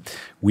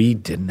 we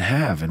didn't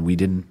have, and we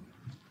didn't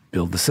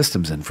build the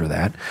systems in for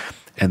that.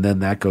 And then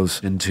that goes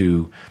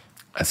into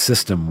a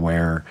system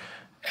where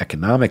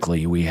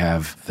economically we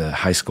have the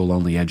high school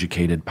only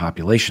educated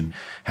population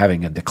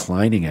having a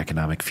declining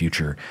economic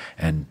future,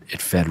 and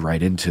it fed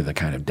right into the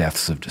kind of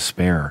deaths of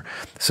despair.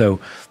 So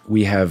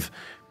we have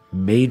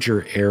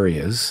major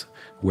areas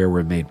where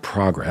we've made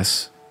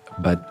progress,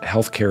 but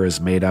healthcare is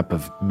made up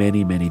of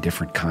many, many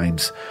different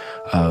kinds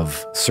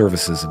of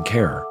services and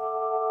care.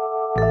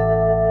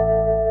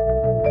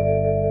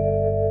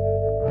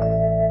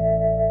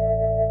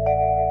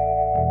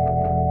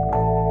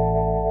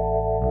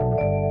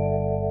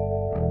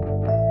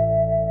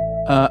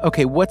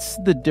 Okay, what's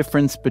the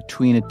difference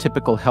between a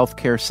typical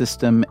healthcare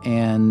system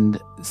and,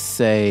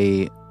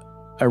 say,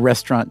 a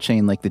restaurant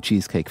chain like the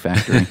Cheesecake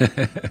Factory?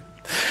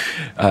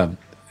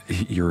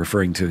 You're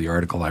referring to the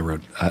article I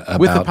wrote about...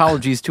 With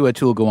apologies to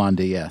Atul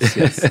Gawande,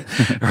 yes.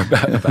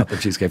 about the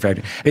Cheesecake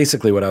Factory.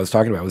 Basically, what I was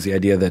talking about was the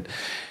idea that,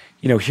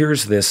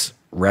 here's this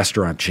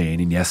restaurant chain,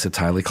 and yes, it's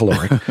highly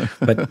caloric,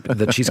 but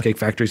the Cheesecake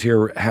Factories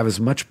here have as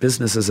much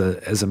business as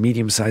a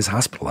medium-sized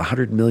hospital,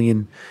 $100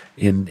 million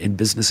in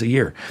business a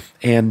year.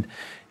 And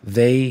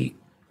they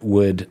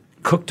would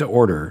cook to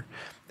order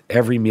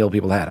every meal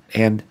people had.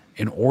 And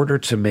in order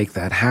to make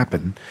that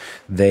happen,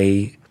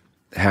 they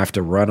have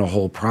to run a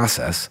whole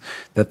process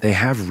that they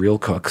have real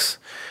cooks,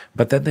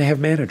 but then they have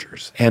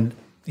managers. And,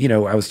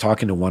 I was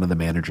talking to one of the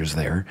managers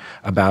there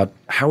about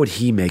how would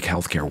he make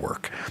healthcare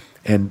work.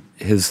 And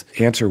his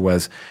answer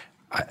was,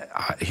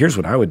 here's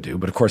what I would do.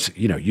 But of course,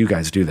 you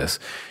guys do this.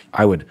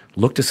 I would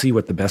look to see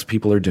what the best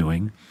people are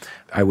doing.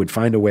 I would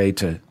find a way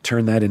to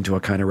turn that into a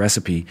kind of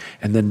recipe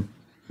and then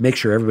make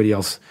sure everybody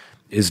else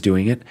is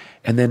doing it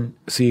and then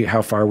see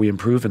how far we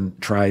improve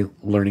and try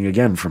learning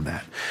again from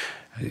that.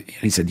 And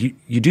he said,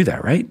 you do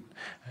that, right?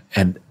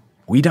 And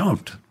we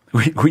don't.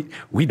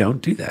 We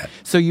don't do that.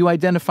 So you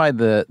identify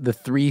the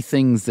three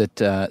things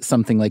that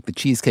something like the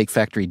Cheesecake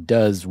Factory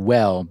does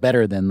well,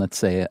 better than, let's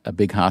say, a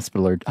big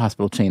hospital or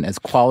hospital chain, as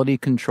quality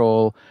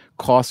control,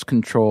 cost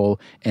control,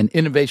 and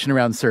innovation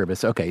around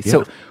service. Okay,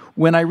 so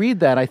when I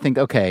read that, I think,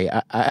 okay,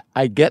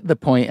 I get the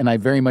point, and I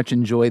very much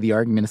enjoy the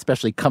argument,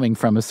 especially coming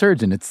from a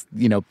surgeon. It's,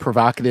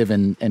 provocative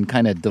and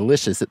kind of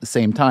delicious at the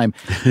same time.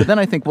 But then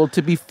I think, well,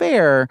 to be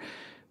fair,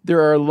 there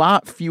are a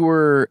lot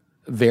fewer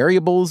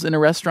variables in a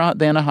restaurant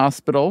than a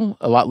hospital,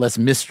 a lot less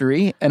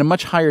mystery, and a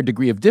much higher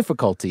degree of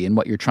difficulty in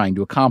what you're trying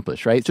to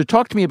accomplish, right? So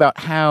talk to me about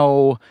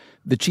how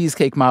the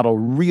cheesecake model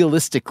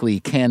realistically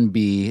can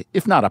be,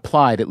 if not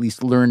applied, at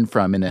least learned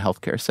from in a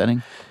healthcare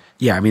setting.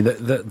 Yeah, I mean,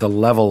 the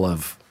level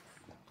of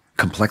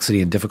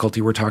complexity and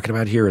difficulty we're talking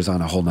about here is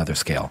on a whole nother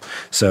scale.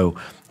 So,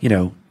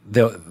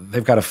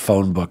 they've got a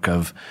phone book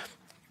of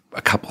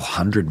a couple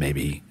hundred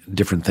maybe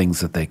different things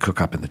that they cook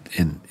up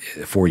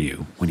for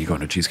you when you go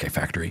into a Cheesecake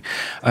Factory.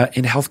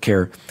 In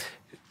healthcare,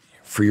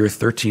 for your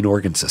 13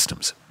 organ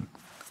systems,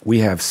 we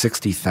have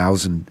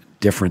 60,000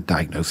 different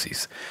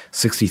diagnoses,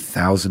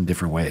 60,000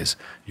 different ways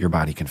your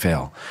body can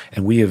fail.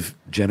 And we have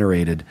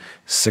generated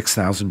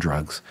 6,000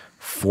 drugs,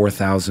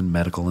 4,000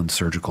 medical and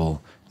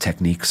surgical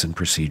techniques and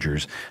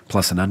procedures,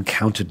 plus an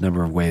uncounted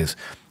number of ways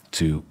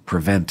to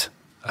prevent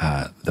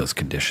those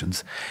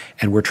conditions.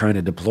 And we're trying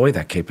to deploy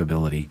that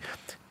capability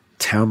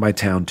town by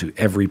town to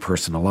every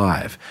person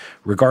alive,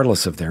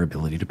 regardless of their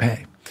ability to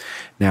pay.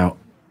 Now,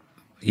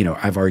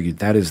 I've argued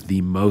that is the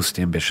most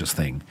ambitious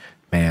thing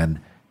man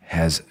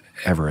has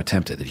ever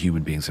attempted, that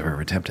human beings have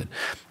ever attempted.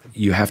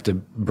 You have to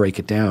break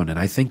it down. And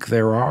I think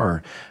there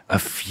are a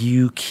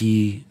few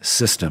key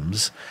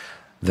systems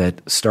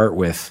that start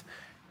with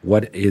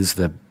what is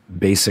the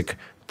basic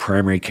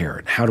primary care,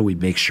 and how do we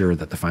make sure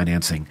that the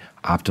financing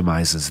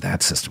optimizes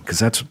that system? Because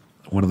that's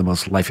one of the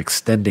most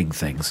life-extending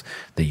things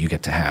that you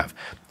get to have.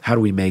 How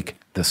do we make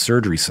the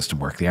surgery system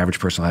work? The average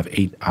person will have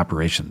 8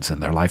 operations in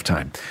their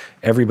lifetime.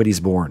 Everybody's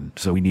born,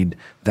 so we need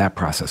that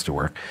process to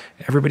work.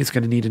 Everybody's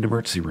going to need an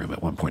emergency room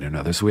at one point or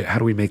another. So how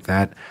do we make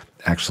that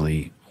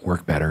actually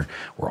work better?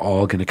 We're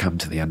all going to come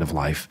to the end of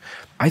life.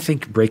 I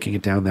think breaking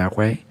it down that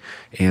way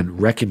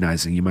and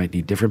recognizing you might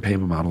need different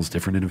payment models,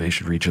 different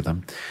innovation for each of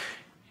them,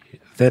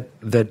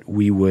 that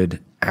we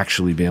would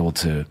actually be able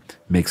to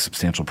make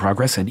substantial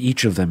progress. And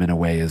each of them, in a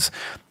way, is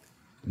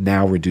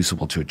now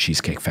reducible to a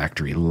Cheesecake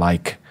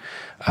Factory-like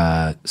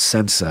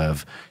sense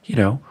of,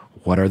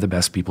 what are the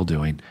best people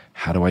doing?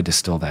 How do I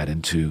distill that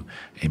into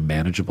a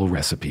manageable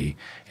recipe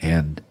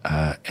and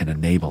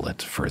enable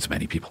it for as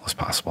many people as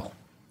possible?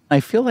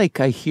 I feel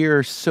like I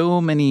hear so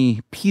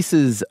many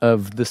pieces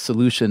of the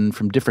solution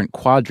from different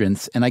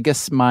quadrants, and I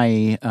guess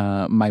my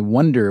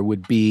wonder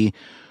would be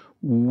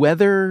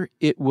whether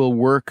it will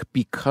work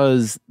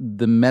because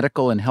the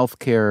medical and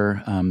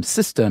healthcare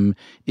system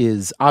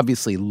is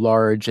obviously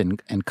large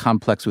and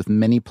complex, with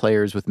many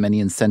players, with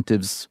many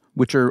incentives,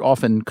 which are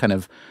often kind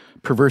of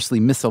perversely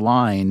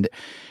misaligned.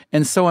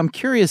 And so I'm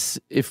curious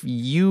if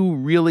you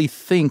really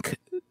think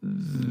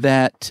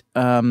that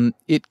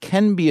it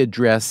can be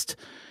addressed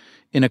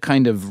in a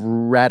kind of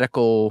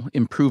radical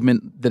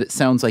improvement that it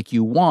sounds like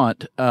you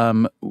want,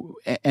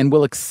 and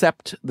will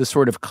accept the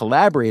sort of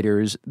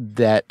collaborators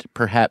that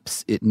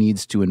perhaps it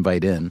needs to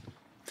invite in?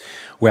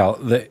 Well,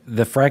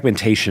 the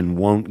fragmentation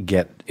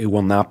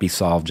will not be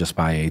solved just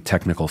by a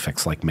technical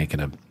fix like making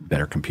a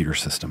better computer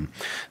system.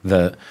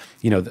 The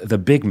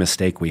big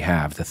mistake we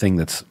have, the thing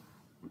that's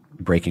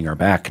breaking our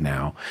back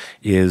now,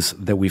 is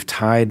that we've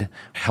tied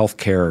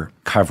healthcare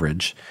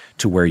coverage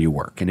to where you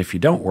work. And if you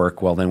don't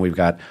work, well, then we've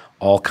got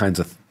all kinds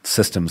of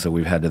systems that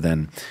we've had to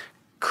then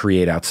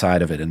create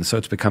outside of it. And so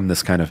it's become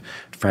this kind of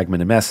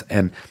fragmented mess.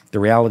 And the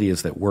reality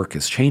is that work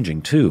is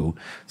changing too.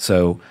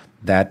 So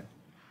that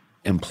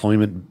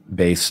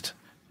employment-based,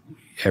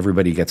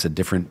 everybody gets a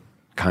different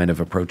kind of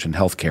approach in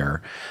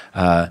healthcare,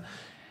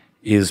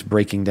 is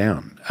breaking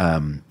down.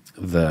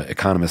 The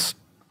economists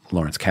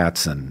Lawrence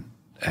Katz and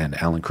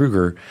Alan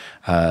Kruger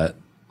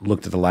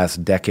looked at the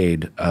last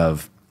decade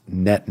of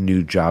net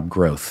new job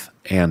growth,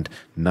 and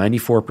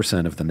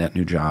 94% of the net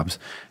new jobs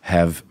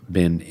have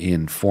been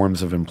in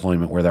forms of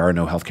employment where there are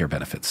no healthcare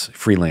benefits: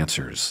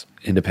 freelancers,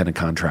 independent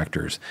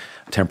contractors,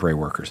 temporary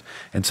workers.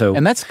 And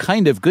that's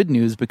kind of good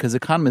news, because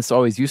economists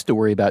always used to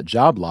worry about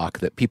job lock,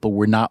 that people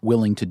were not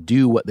willing to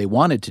do what they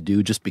wanted to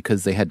do just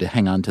because they had to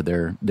hang on to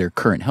their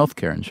current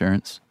healthcare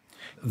insurance.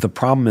 The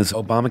problem is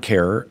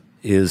Obamacare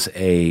is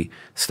a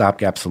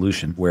stopgap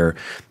solution where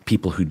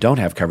people who don't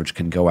have coverage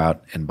can go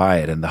out and buy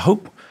it. And the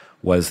hope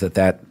was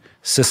that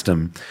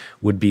system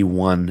would be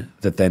one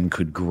that then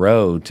could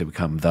grow to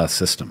become the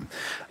system.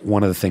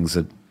 One of the things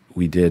that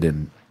we did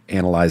in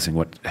analyzing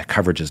what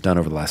coverage has done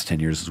over the last 10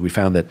 years is we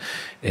found that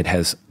it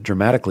has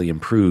dramatically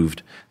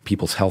improved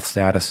people's health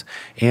status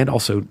and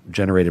also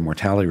generated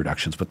mortality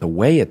reductions. But the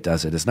way it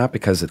does it is not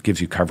because it gives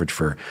you coverage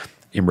for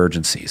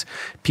emergencies.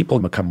 People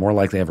become more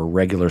likely to have a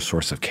regular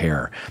source of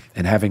care.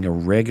 And having a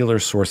regular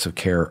source of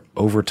care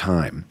over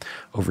time,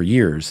 over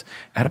years,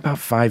 at about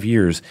 5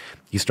 years,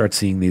 you start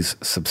seeing these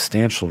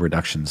substantial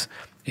reductions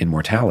in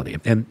mortality.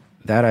 And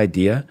that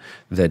idea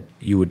that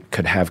you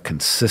could have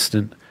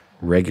consistent,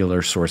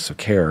 regular source of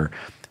care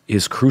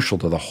is crucial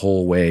to the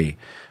whole way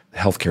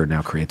healthcare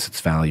now creates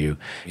its value.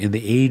 In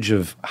the age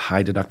of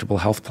high deductible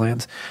health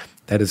plans,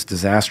 that is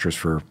disastrous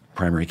for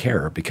primary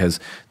care, because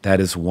that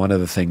is one of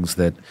the things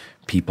that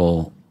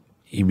people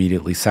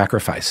immediately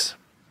sacrifice.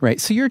 Right.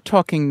 So you're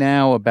talking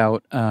now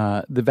about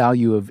the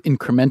value of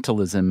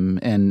incrementalism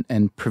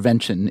and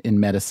prevention in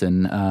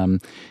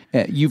medicine.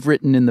 You've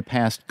written in the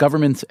past,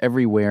 governments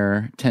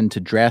everywhere tend to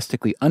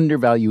drastically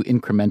undervalue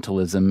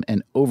incrementalism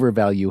and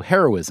overvalue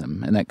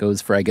heroism. And that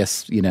goes for, I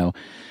guess,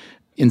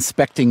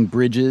 inspecting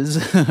bridges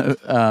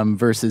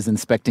versus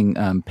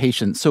inspecting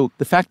patients. So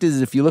the fact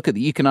is, if you look at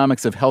the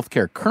economics of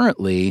healthcare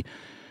currently,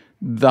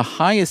 the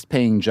highest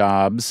paying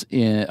jobs,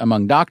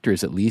 among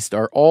doctors at least,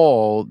 are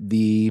all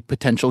the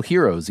potential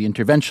heroes, the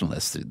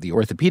interventionalists, the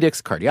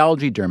orthopedics,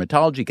 cardiology,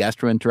 dermatology,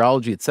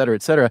 gastroenterology, et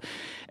cetera,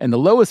 and the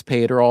lowest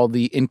paid are all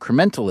the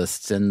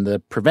incrementalists and the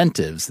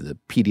preventives, the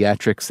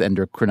pediatrics,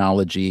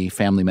 endocrinology,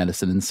 family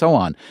medicine, and so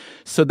on.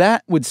 So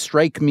that would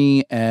strike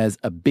me as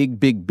a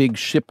big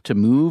ship to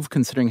move,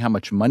 considering how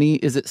much money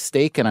is at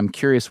stake, and I'm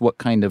curious what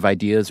kind of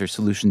ideas or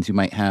solutions you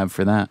might have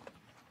for that.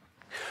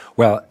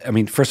 Well, I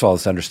mean, first of all,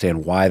 let's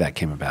understand why that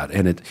came about.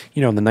 And in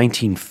the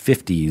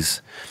 1950s,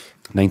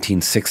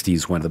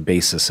 1960s, when the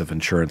basis of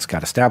insurance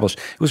got established,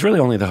 it was really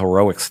only the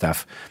heroic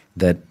stuff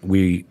that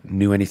we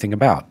knew anything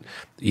about.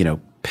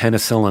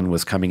 Penicillin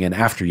was coming in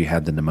after you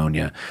had the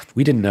pneumonia.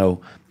 We didn't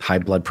know high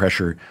blood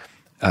pressure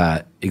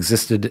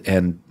existed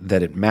and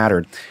that it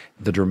mattered.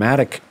 The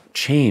dramatic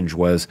change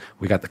was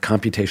we got the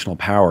computational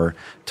power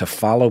to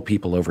follow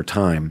people over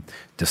time,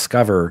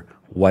 discover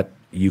what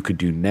you could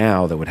do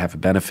now that would have a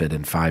benefit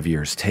in 5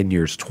 years, 10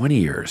 years, 20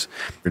 years.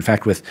 In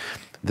fact, with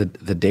the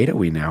data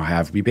we now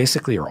have, we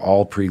basically are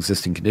all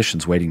pre-existing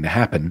conditions waiting to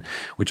happen,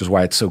 which is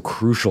why it's so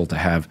crucial to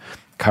have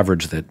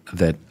coverage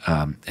that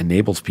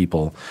enables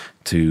people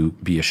to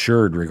be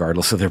assured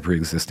regardless of their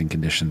pre-existing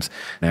conditions.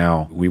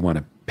 Now we want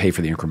to pay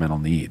for the incremental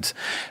needs.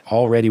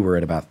 Already we're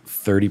at about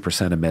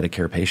 30% of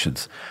Medicare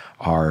patients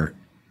are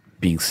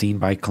being seen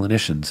by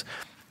clinicians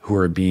who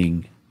are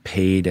being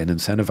paid and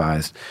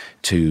incentivized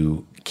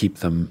to keep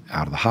them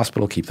out of the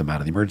hospital, keep them out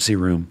of the emergency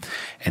room.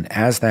 And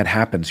as that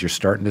happens, you're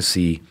starting to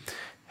see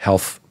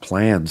health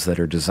plans that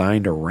are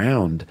designed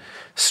around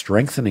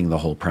strengthening the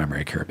whole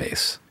primary care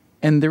base.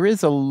 And there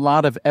is a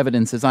lot of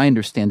evidence, as I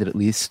understand it at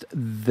least,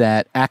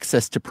 that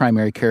access to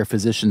primary care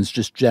physicians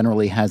just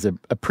generally has a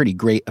pretty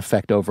great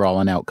effect overall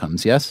on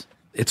outcomes, yes?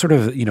 It's sort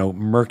of,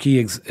 murky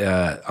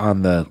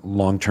on the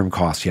long-term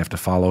costs you have to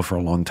follow for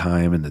a long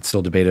time, and it's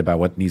still debated about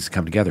what needs to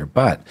come together.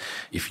 But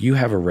if you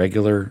have a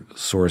regular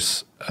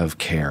source of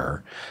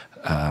care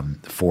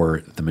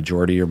for the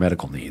majority of your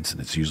medical needs, and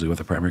it's usually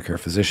with a primary care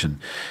physician,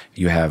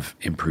 you have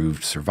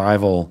improved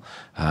survival,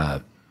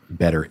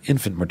 better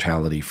infant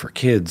mortality for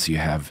kids, you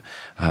have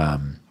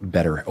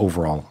better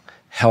overall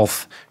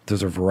health.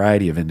 There's a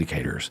variety of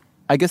indicators.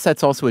 I guess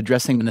that's also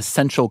addressing an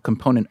essential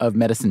component of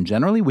medicine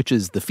generally, which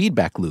is the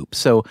feedback loop.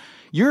 So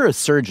you're a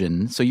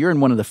surgeon, so you're in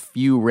one of the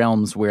few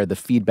realms where the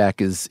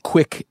feedback is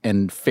quick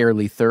and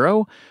fairly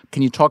thorough.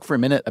 Can you talk for a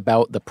minute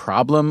about the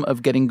problem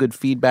of getting good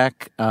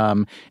feedback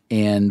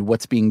and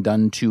what's being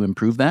done to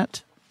improve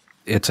that?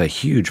 It's a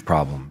huge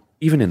problem.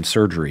 Even in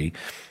surgery,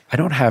 I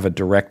don't have a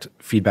direct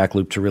feedback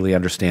loop to really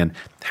understand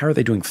how are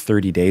they doing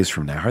 30 days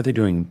from now? How are they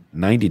doing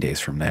 90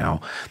 days from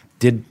now?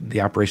 Did the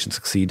operation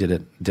succeed? Did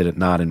it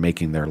not in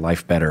making their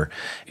life better?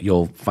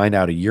 You'll find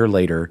out a year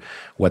later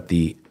what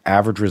the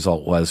average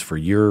result was for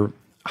your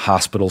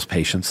hospital's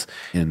patients.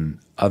 In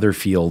other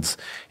fields,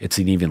 it's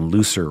an even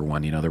looser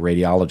one. The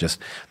radiologist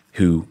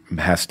who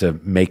has to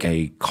make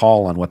a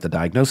call on what the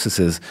diagnosis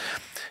is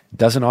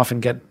doesn't often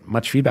get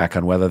much feedback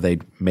on whether they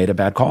made a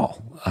bad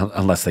call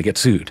unless they get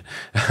sued.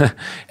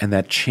 And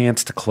that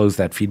chance to close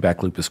that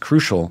feedback loop is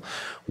crucial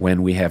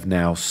when we have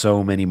now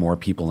so many more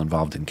people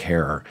involved in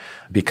care,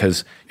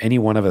 because any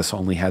one of us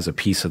only has a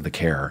piece of the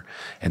care,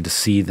 and to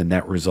see the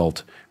net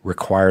result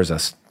requires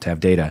us to have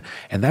data.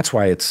 And that's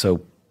why it's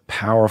so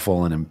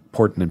powerful and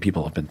important, and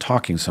people have been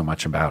talking so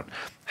much about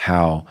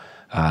how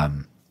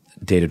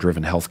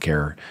data-driven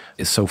healthcare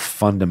is so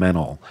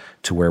fundamental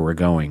to where we're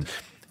going.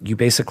 You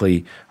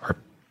basically are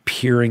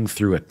peering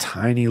through a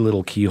tiny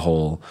little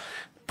keyhole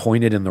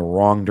pointed in the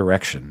wrong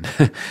direction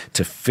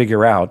to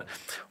figure out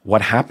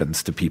what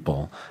happens to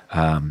people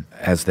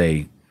as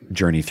they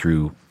journey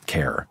through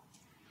care.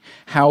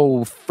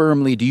 How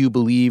firmly do you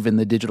believe in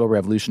the digital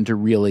revolution to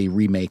really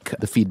remake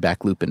the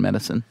feedback loop in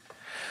medicine?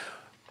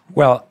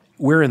 Well,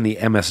 we're in the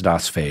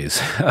MS-DOS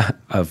phase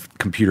of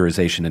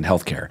computerization in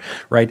healthcare,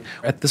 right?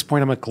 At this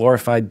point, I'm a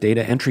glorified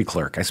data entry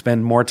clerk. I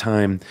spend more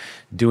time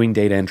doing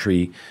data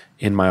entry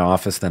in my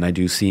office than I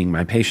do seeing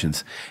my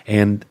patients.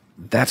 And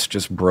that's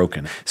just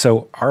broken.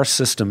 So our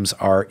systems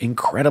are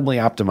incredibly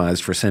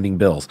optimized for sending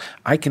bills.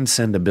 I can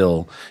send a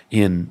bill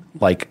in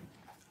like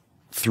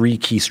 3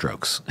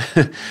 keystrokes,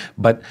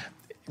 but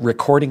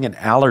recording an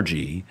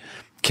allergy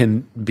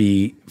can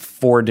be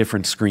 4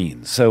 different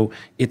screens. So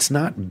it's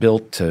not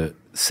built to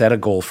set a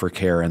goal for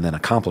care and then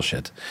accomplish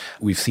it.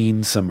 We've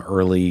seen some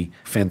early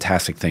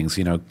fantastic things.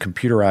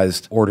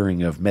 Computerized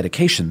ordering of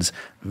medications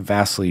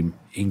vastly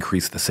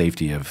increased the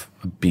safety of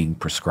being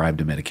prescribed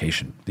a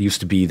medication. It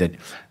used to be that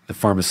the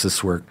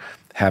pharmacists were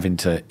having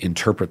to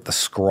interpret the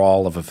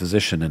scrawl of a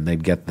physician, and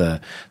they'd get the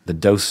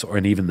dose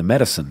and even the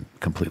medicine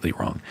completely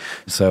wrong.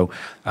 So,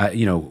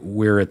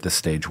 we're at this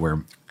stage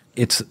where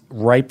it's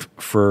ripe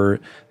for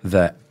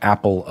the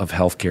Apple of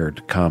healthcare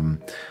to come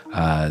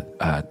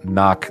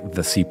knock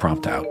the C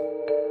prompt out.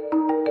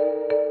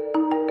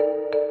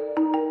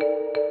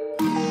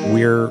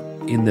 We're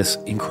in this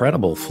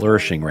incredible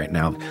flourishing right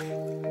now.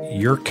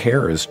 Your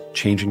care is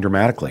changing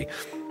dramatically.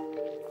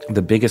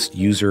 The biggest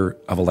user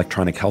of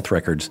electronic health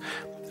records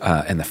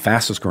and the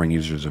fastest growing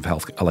users of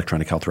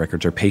electronic health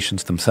records are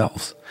patients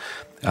themselves,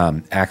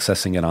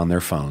 accessing it on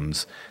their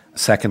phones.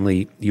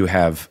 Secondly, you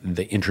have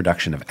the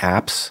introduction of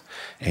apps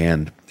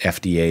and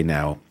FDA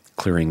now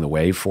clearing the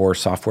way for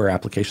software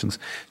applications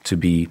to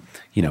be,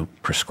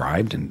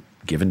 prescribed and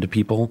given to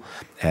people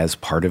as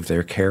part of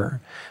their care.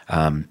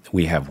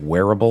 We have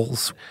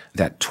wearables.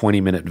 That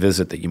 20-minute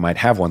visit that you might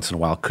have once in a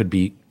while could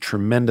be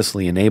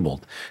tremendously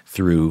enabled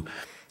through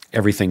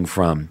everything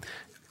from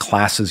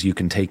classes you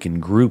can take in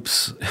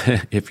groups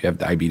if you have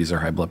diabetes or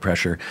high blood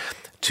pressure,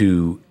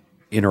 to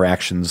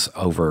interactions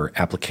over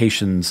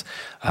applications,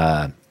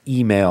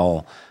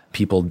 email,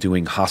 people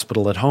doing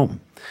hospital at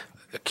home.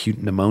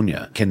 Acute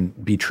pneumonia can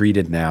be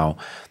treated now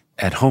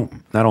at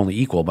home, not only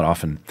equal, but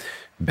often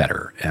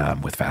better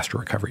with faster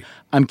recovery.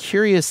 I'm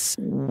curious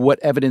what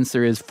evidence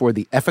there is for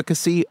the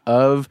efficacy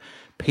of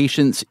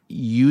patients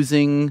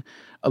using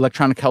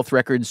electronic health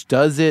records.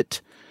 Does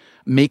it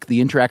make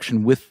the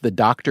interaction with the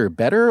doctor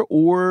better?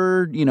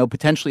 Or,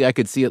 potentially I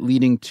could see it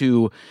leading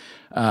to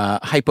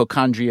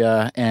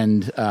hypochondria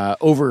and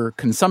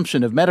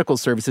overconsumption of medical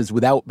services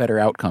without better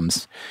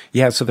outcomes.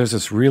 Yeah, so there's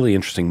this really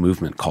interesting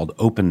movement called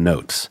Open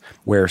Notes,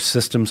 where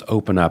systems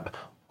open up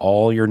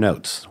all your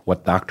notes,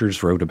 what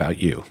doctors wrote about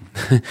you,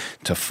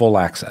 to full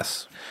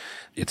access.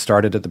 It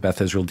started at the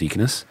Beth Israel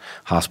Deaconess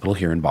Hospital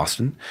here in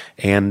Boston,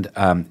 and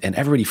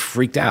everybody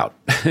freaked out.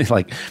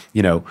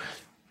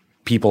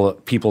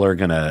 People are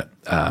going to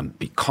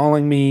be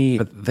calling me.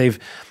 But they've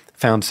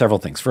found several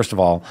things. First of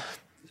all,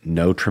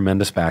 no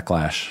tremendous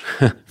backlash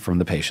from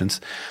the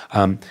patients.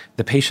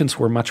 The patients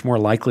were much more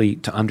likely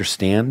to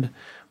understand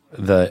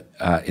the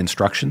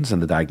instructions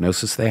and the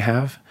diagnosis they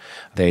have.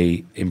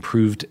 They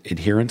improved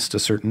adherence to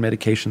certain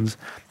medications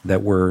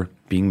that were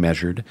being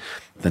measured.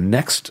 The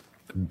next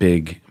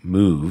big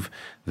move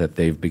that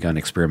they've begun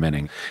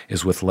experimenting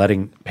is with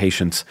letting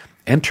patients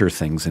enter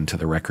things into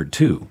the record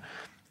too.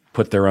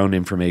 Put their own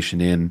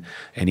information in,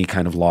 any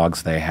kind of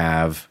logs they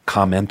have,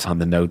 comment on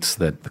the notes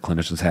that the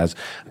clinicians has,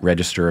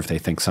 register if they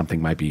think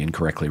something might be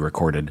incorrectly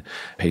recorded.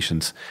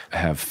 Patients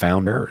have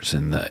found errors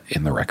in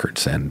the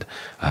records and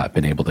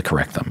been able to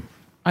correct them.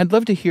 I'd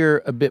love to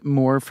hear a bit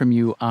more from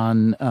you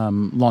on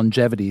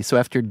longevity. So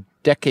after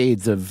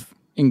decades of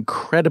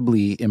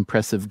incredibly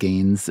impressive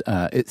gains,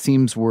 it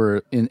seems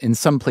we're in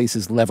some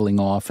places leveling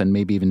off and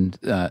maybe even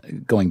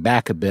going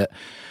back a bit.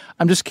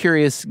 I'm just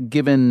curious,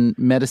 given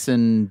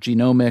medicine,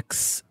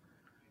 genomics,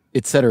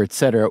 et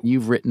cetera,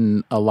 you've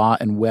written a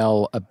lot and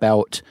well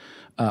about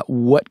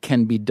what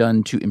can be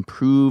done to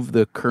improve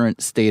the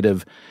current state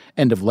of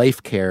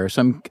end-of-life care.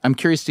 So I'm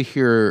curious to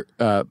hear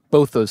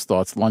both those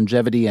thoughts,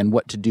 longevity and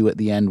what to do at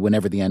the end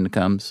whenever the end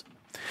comes.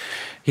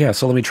 Yeah,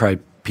 so let me try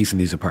piecing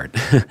these apart.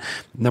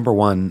 Number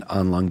one,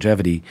 on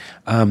longevity.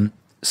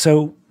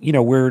 So,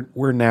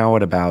 we're now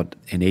at about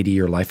an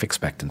 80-year life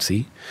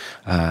expectancy,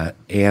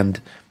 and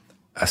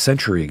a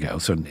century ago,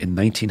 so in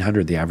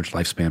 1900, the average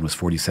lifespan was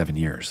 47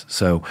 years.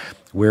 So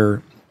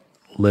we're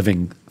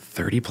living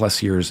 30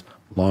 plus years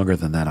longer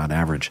than that on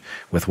average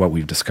with what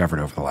we've discovered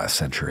over the last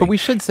century. But we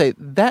should say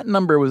that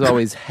number was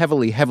always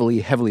heavily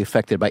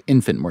affected by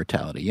infant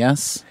mortality,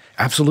 yes?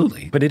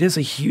 Absolutely. But it is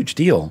a huge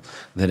deal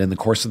that in the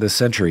course of this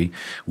century,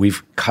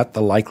 we've cut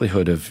the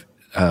likelihood of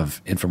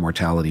infant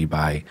mortality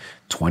by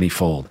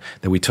 20-fold,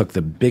 that we took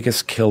the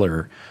biggest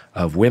killer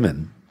of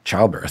women,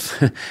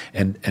 childbirth,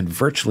 and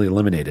virtually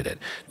eliminated it.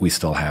 We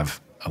still have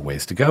a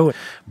ways to go,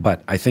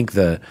 but I think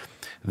the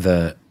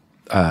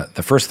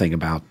first thing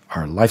about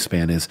our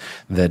lifespan is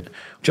that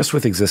just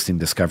with existing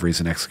discoveries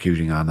and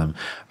executing on them,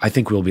 I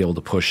think we'll be able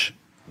to push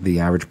the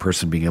average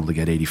person being able to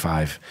get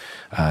 85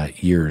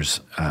 years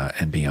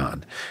and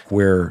beyond.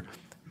 We're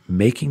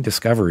making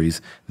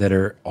discoveries that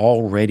are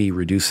already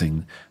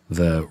reducing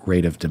the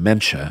rate of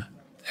dementia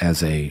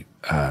as a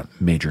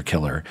major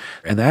killer.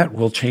 And that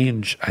will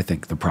change, I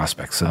think, the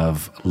prospects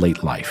of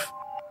late life.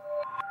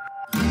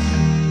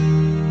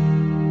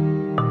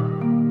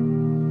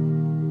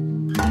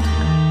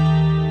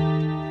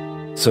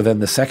 So then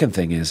the second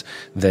thing is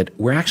that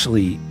we're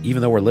actually,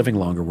 even though we're living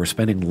longer, we're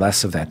spending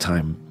less of that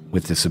time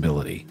with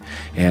disability.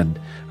 And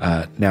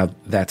now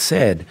that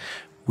said,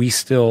 we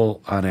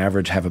still, on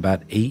average, have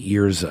about 8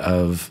 years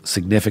of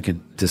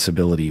significant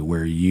disability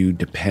where you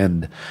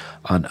depend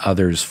on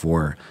others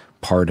for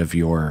part of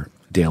your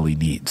daily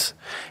needs.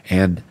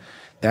 And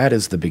that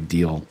is the big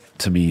deal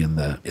to me in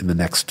the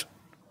next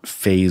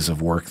phase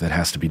of work that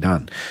has to be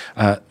done.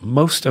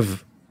 Most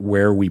of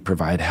where we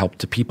provide help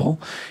to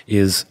people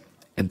is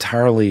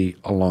entirely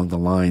along the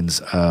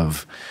lines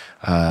of,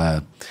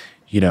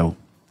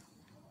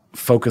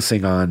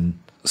 focusing on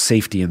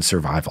safety and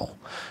survival.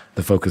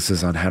 The focus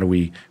is on how do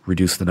we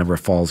reduce the number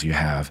of falls you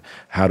have?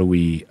 How do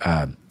we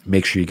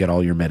make sure you get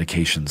all your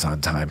medications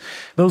on time?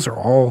 Those are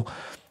all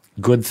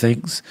good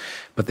things,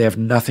 but they have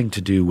nothing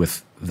to do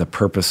with the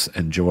purpose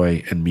and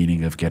joy and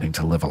meaning of getting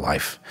to live a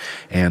life.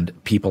 And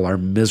people are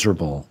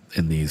miserable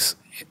in these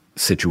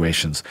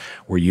situations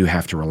where you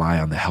have to rely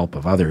on the help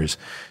of others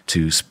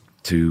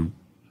to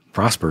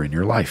prosper in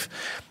your life.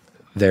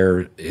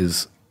 There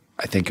is,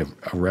 I think, a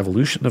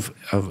revolution of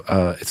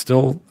it's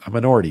still a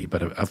minority,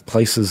 but of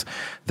places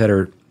that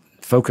are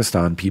focused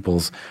on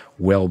people's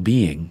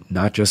well-being,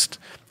 not just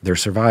their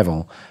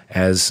survival,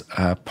 as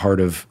part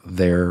of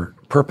their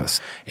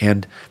purpose.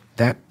 And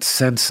that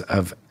sense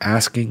of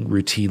asking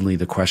routinely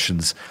the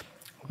questions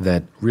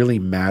that really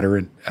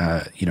matter,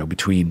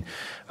 between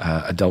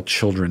adult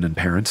children and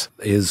parents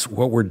is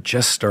what we're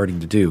just starting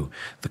to do.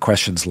 The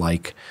questions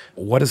like,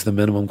 what is the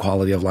minimum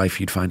quality of life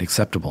you'd find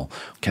acceptable?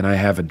 Can I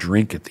have a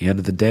drink at the end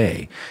of the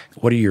day?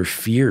 What are your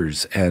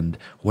fears and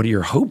what are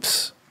your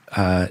hopes,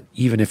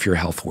 even if your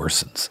health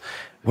worsens?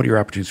 What are your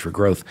opportunities for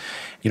growth?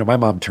 My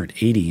mom turned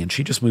 80 and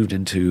she just moved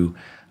into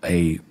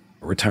a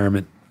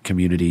retirement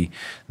community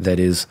that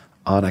is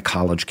on a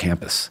college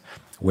campus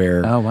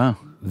where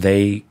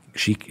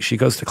she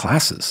goes to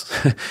classes.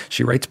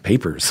 She writes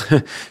papers.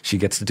 She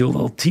gets to do a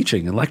little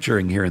teaching and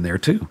lecturing here and there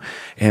too.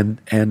 And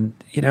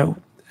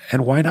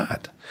why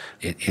not?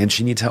 And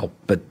she needs help,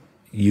 but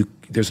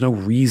there's no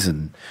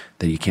reason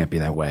that you can't be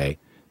that way.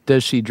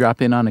 Does she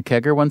drop in on a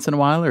kegger once in a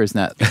while, or is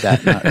that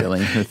not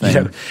really her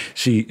thing?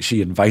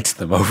 She invites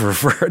them over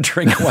for a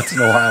drink once in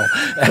a while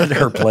at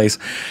her place.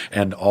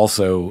 And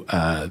also,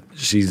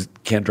 she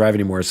can't drive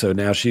anymore, so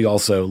now she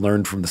also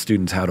learned from the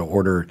students how to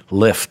order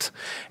Lyft.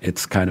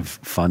 It's kind of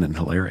fun and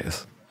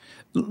hilarious.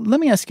 Let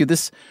me ask you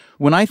this.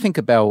 When I think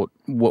about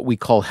what we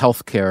call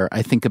healthcare,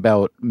 I think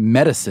about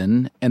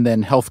medicine and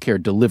then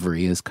healthcare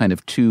delivery as kind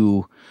of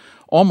two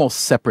almost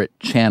separate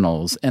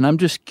channels. And I'm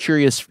just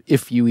curious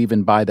if you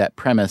even buy that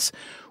premise,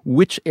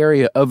 which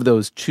area of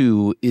those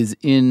two is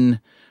in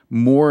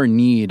more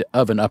need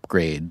of an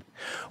upgrade?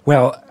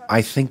 Well,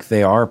 I think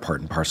they are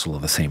part and parcel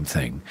of the same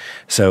thing.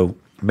 So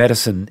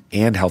medicine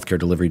and healthcare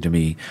delivery to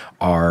me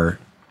are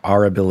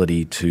our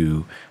ability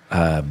to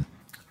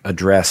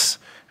address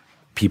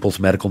people's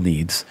medical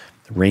needs,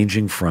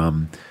 ranging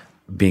from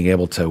being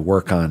able to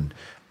work on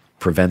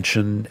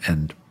prevention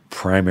and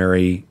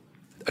primary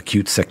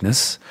acute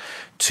sickness,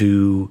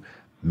 to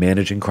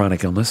managing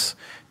chronic illness,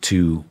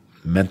 to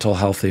mental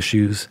health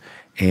issues,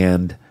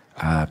 and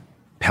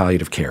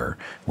palliative care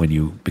when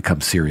you become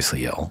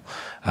seriously ill.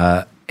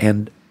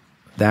 And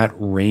that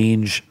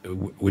range,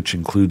 which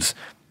includes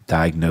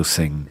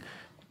diagnosing,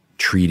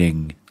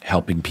 treating,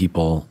 helping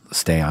people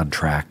stay on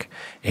track,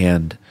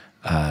 and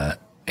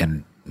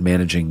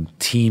managing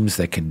teams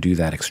that can do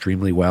that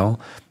extremely well,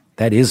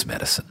 that is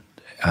medicine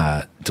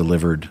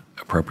delivered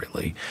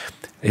appropriately.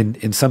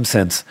 In some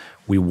sense,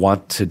 we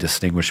want to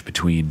distinguish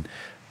between,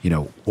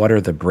 what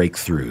are the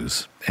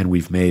breakthroughs? And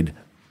we've made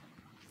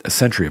a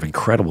century of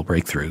incredible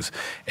breakthroughs,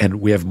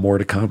 and we have more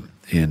to come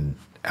in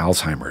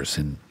Alzheimer's,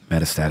 in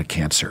metastatic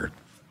cancer,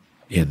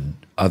 in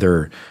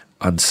other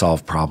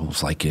unsolved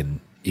problems like in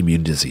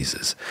immune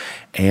diseases.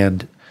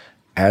 And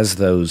as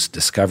those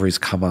discoveries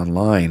come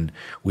online,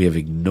 we have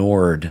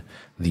ignored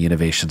the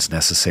innovations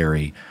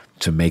necessary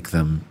to make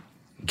them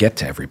get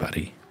to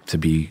everybody, to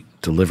be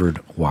delivered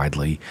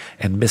widely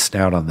and missed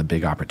out on the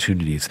big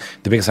opportunities.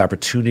 The biggest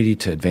opportunity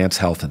to advance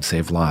health and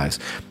save lives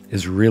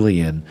is really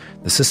in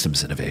the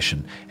systems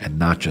innovation and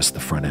not just the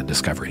front-end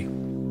discovery.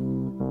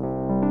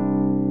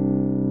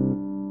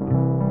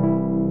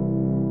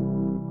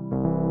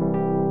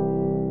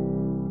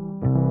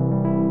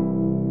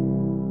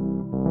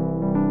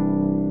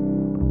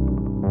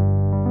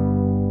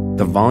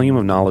 The volume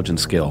of knowledge and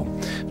skill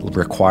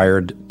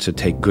required to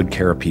take good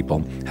care of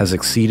people has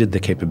exceeded the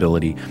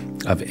capability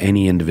of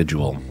any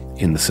individual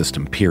in the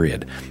system,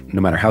 period. No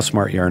matter how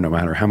smart you are, no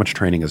matter how much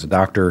training as a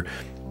doctor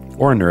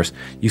or a nurse,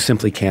 you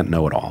simply can't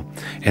know it all.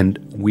 And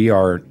we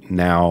are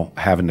now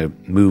having to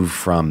move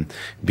from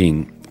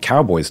being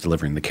cowboys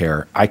delivering the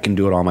care, I can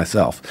do it all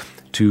myself,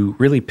 to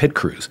really pit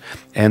crews.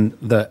 And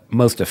the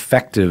most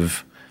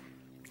effective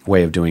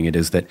way of doing it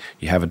is that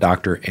you have a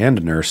doctor and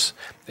a nurse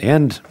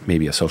and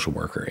maybe a social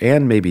worker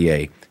and maybe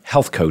a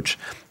health coach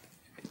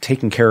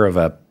taking care of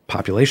a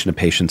population of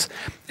patients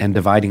and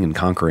dividing and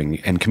conquering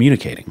and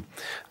communicating.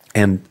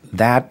 And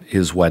that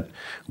is what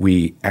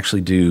we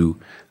actually do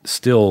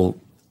still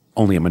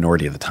only a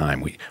minority of the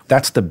time.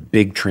 That's the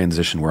big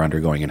transition we're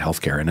undergoing in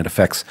healthcare, and it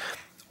affects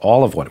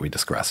all of what we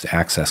discussed: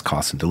 access,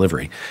 cost, and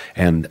delivery.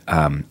 And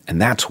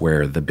that's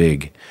where the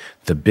big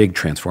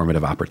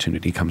transformative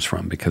opportunity comes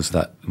from, because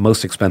the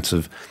most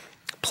expensive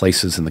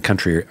places in the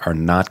country are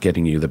not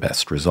getting you the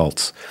best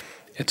results.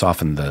 It's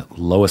often the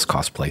lowest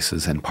cost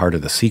places, and part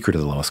of the secret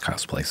of the lowest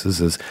cost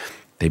places is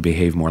they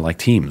behave more like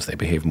teams. They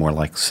behave more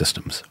like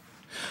systems.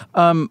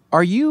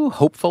 Are you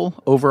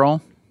hopeful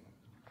overall?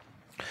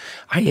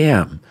 I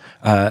am.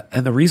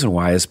 And the reason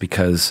why is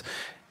because,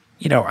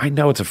 I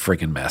know it's a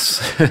friggin'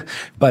 mess,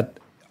 but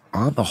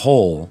on the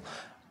whole,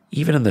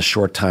 even in the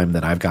short time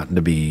that I've gotten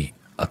to be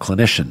a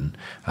clinician,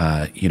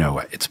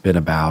 it's been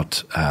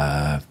about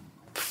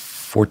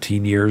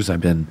 14 years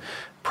I've been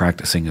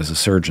practicing as a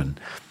surgeon.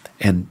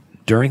 And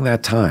during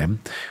that time,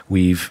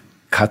 we've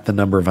cut the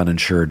number of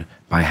uninsured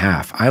by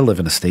half. I live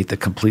in a state that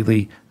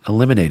completely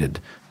eliminated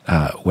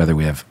whether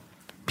we have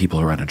people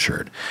who are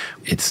uninsured.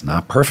 It's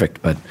not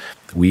perfect, but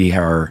we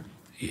are,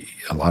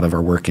 a lot of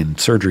our work in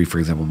surgery, for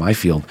example, in my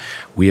field,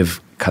 we have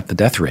cut the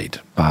death rate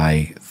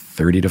by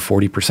 30 to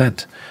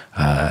 40%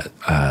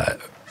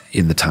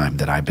 in the time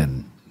that I've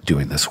been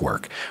doing this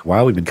work.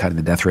 While we've been cutting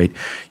the death rate,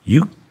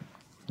 you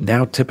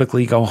now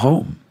typically go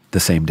home the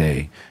same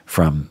day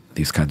from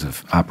these kinds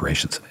of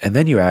operations. And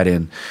then you add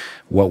in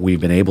what we've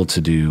been able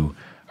to do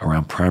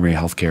around primary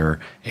healthcare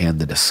and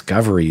the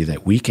discovery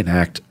that we can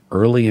act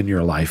early in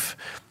your life,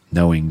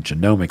 knowing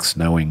genomics,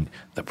 knowing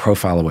the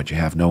profile of what you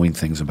have, knowing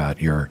things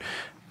about your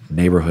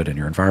neighborhood and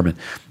your environment.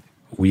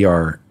 We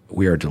are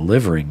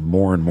delivering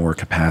more and more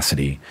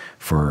capacity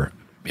for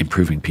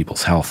improving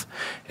people's health.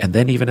 And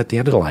then even at the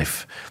end of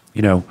life,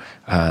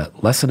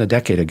 less than a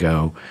decade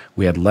ago,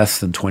 we had less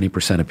than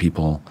 20% of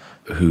people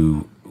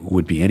who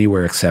would be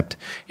anywhere except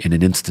in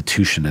an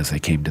institution as they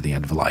came to the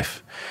end of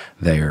life.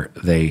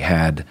 They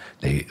had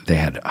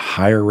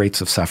higher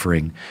rates of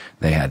suffering,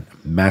 they had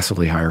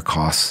massively higher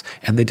costs,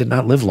 and they did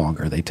not live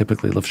longer. They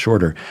typically lived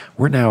shorter.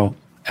 We're now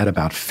at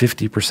about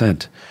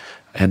 50%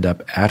 end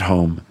up at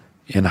home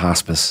in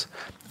hospice.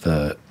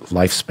 The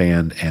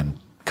lifespan and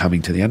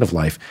coming to the end of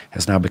life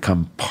has now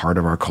become part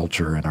of our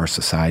culture and our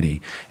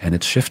society, and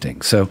it's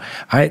shifting. So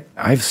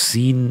I've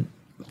seen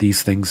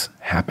these things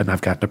happen.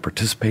 I've gotten to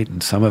participate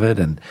in some of it,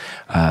 and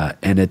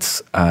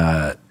it's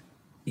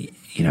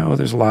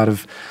there's a lot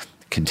of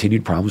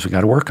continued problems we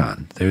got to work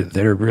on.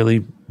 They're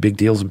really big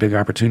deals and big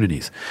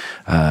opportunities,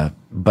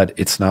 but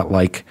it's not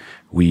like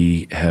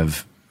we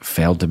have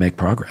failed to make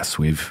progress.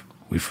 We've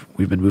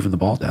been moving the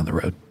ball down the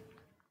road.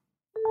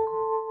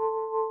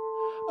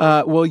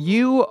 Well,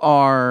 you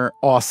are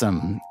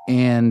awesome,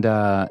 and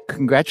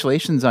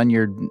congratulations on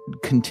your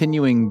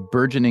continuing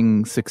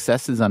burgeoning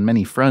successes on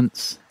many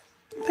fronts.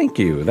 Thank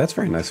you. That's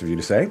very nice of you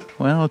to say.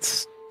 Well,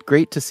 it's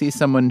great to see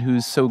someone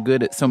who's so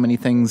good at so many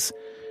things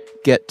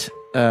get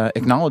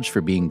acknowledged for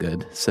being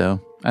good.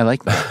 So I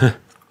like that.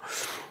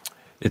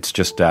 It's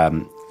just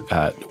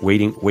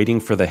waiting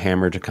for the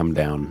hammer to come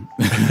down.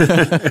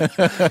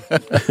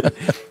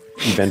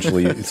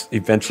 Eventually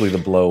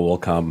the blow will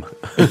come.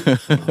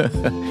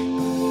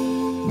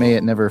 May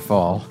it never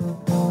fall.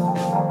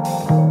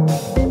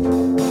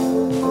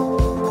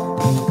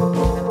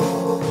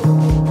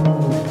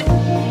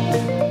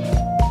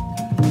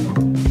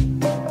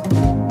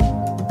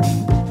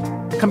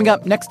 Coming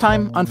up next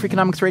time on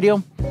Freakonomics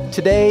Radio,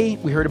 today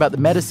we heard about the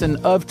medicine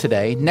of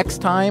today. Next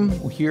time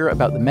we'll hear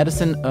about the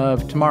medicine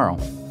of tomorrow.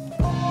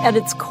 At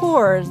its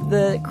core,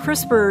 the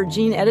CRISPR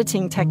gene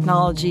editing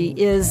technology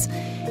is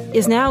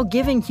now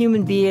giving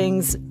human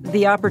beings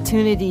the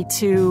opportunity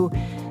to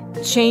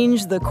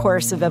change the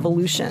course of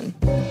evolution.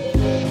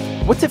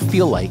 What's it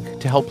feel like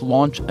to help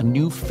launch a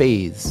new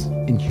phase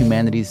in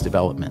humanity's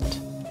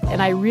development?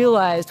 And I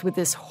realized with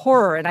this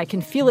horror, and I can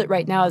feel it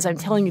right now as I'm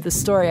telling you the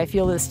story, I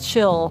feel this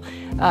chill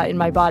in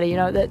my body,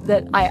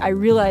 that I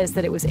realized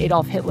that it was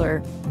Adolf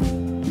Hitler.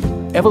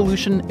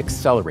 Evolution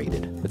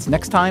Accelerated. That's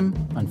next time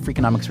on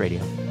Freakonomics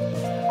Radio.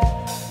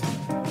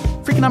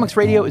 Freakonomics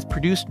Radio is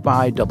produced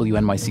by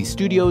WNYC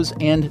Studios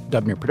and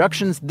Dubner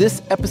Productions.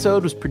 This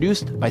episode was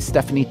produced by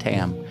Stephanie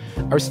Tam.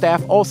 Our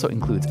staff also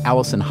includes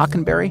Allison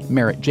Hockenberry,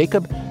 Merritt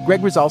Jacob, Greg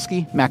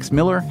Rosalsky, Max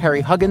Miller,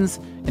 Harry Huggins,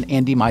 and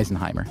Andy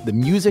Meisenheimer. The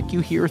music you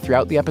hear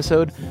throughout the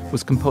episode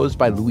was composed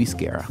by Luis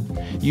Guerra.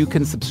 You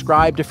can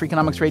subscribe to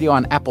Freakonomics Radio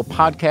on Apple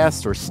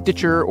Podcasts or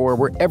Stitcher or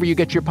wherever you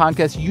get your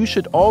podcasts. You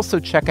should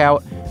also check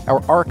out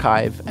our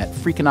archive at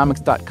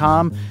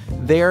Freakonomics.com.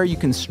 There you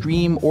can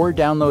stream or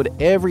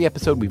download every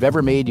episode we've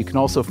ever made. You can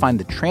also find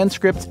the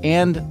transcripts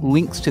and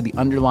links to the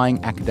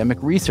underlying academic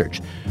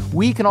research.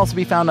 We can also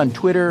be found on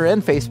Twitter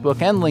and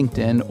Facebook and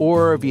LinkedIn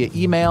or via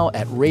email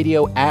at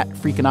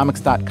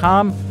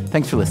radio@freakonomics.com.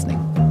 Thanks for listening.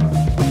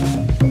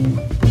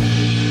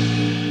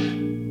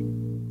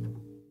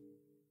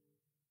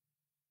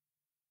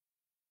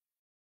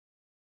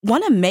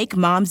 Want to make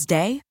Mom's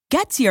Day?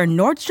 Get to your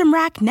Nordstrom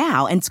Rack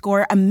now and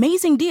score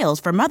amazing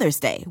deals for Mother's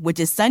Day, which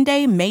is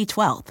Sunday, May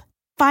 12th.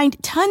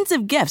 Find tons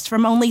of gifts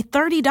from only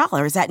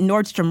 $30 at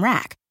Nordstrom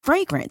Rack.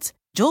 Fragrance,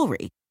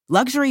 jewelry,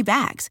 luxury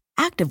bags,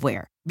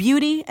 activewear,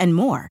 beauty, and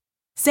more.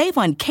 Save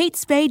on Kate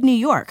Spade New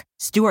York,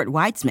 Stuart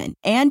Weitzman,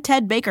 and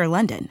Ted Baker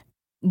London.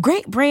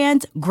 Great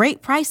brands,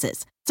 great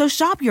prices. So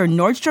shop your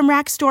Nordstrom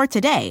Rack store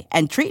today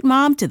and treat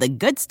Mom to the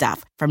good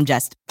stuff from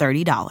just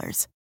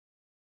 $30.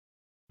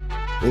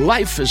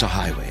 Life is a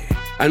highway,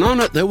 and on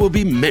it there will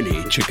be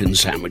many chicken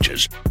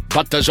sandwiches.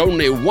 But there's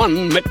only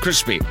one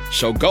McCrispy.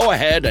 So go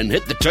ahead and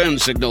hit the turn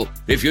signal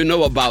if you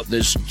know about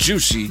this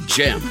juicy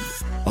gem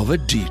of a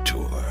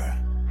detour.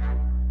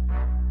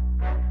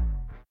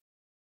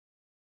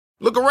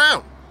 Look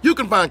around. You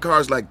can find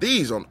cars like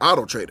these on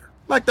AutoTrader,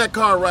 like that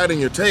car riding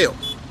your tail.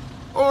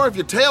 Or if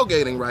you're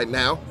tailgating right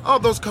now, all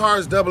those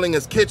cars doubling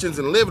as kitchens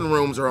and living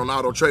rooms are on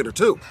AutoTrader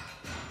too.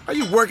 Are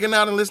you working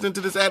out and listening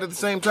to this ad at the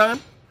same time?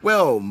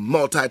 Well,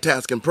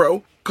 multitasking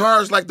pro,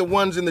 cars like the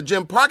ones in the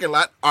gym parking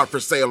lot are for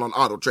sale on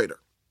AutoTrader.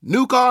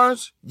 New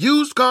cars,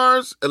 used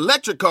cars,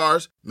 electric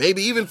cars,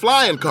 maybe even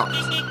flying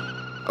cars.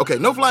 Okay,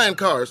 no flying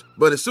cars,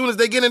 but as soon as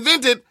they get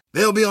invented,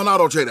 they'll be on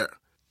AutoTrader.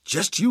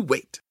 Just you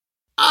wait.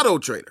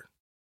 AutoTrader.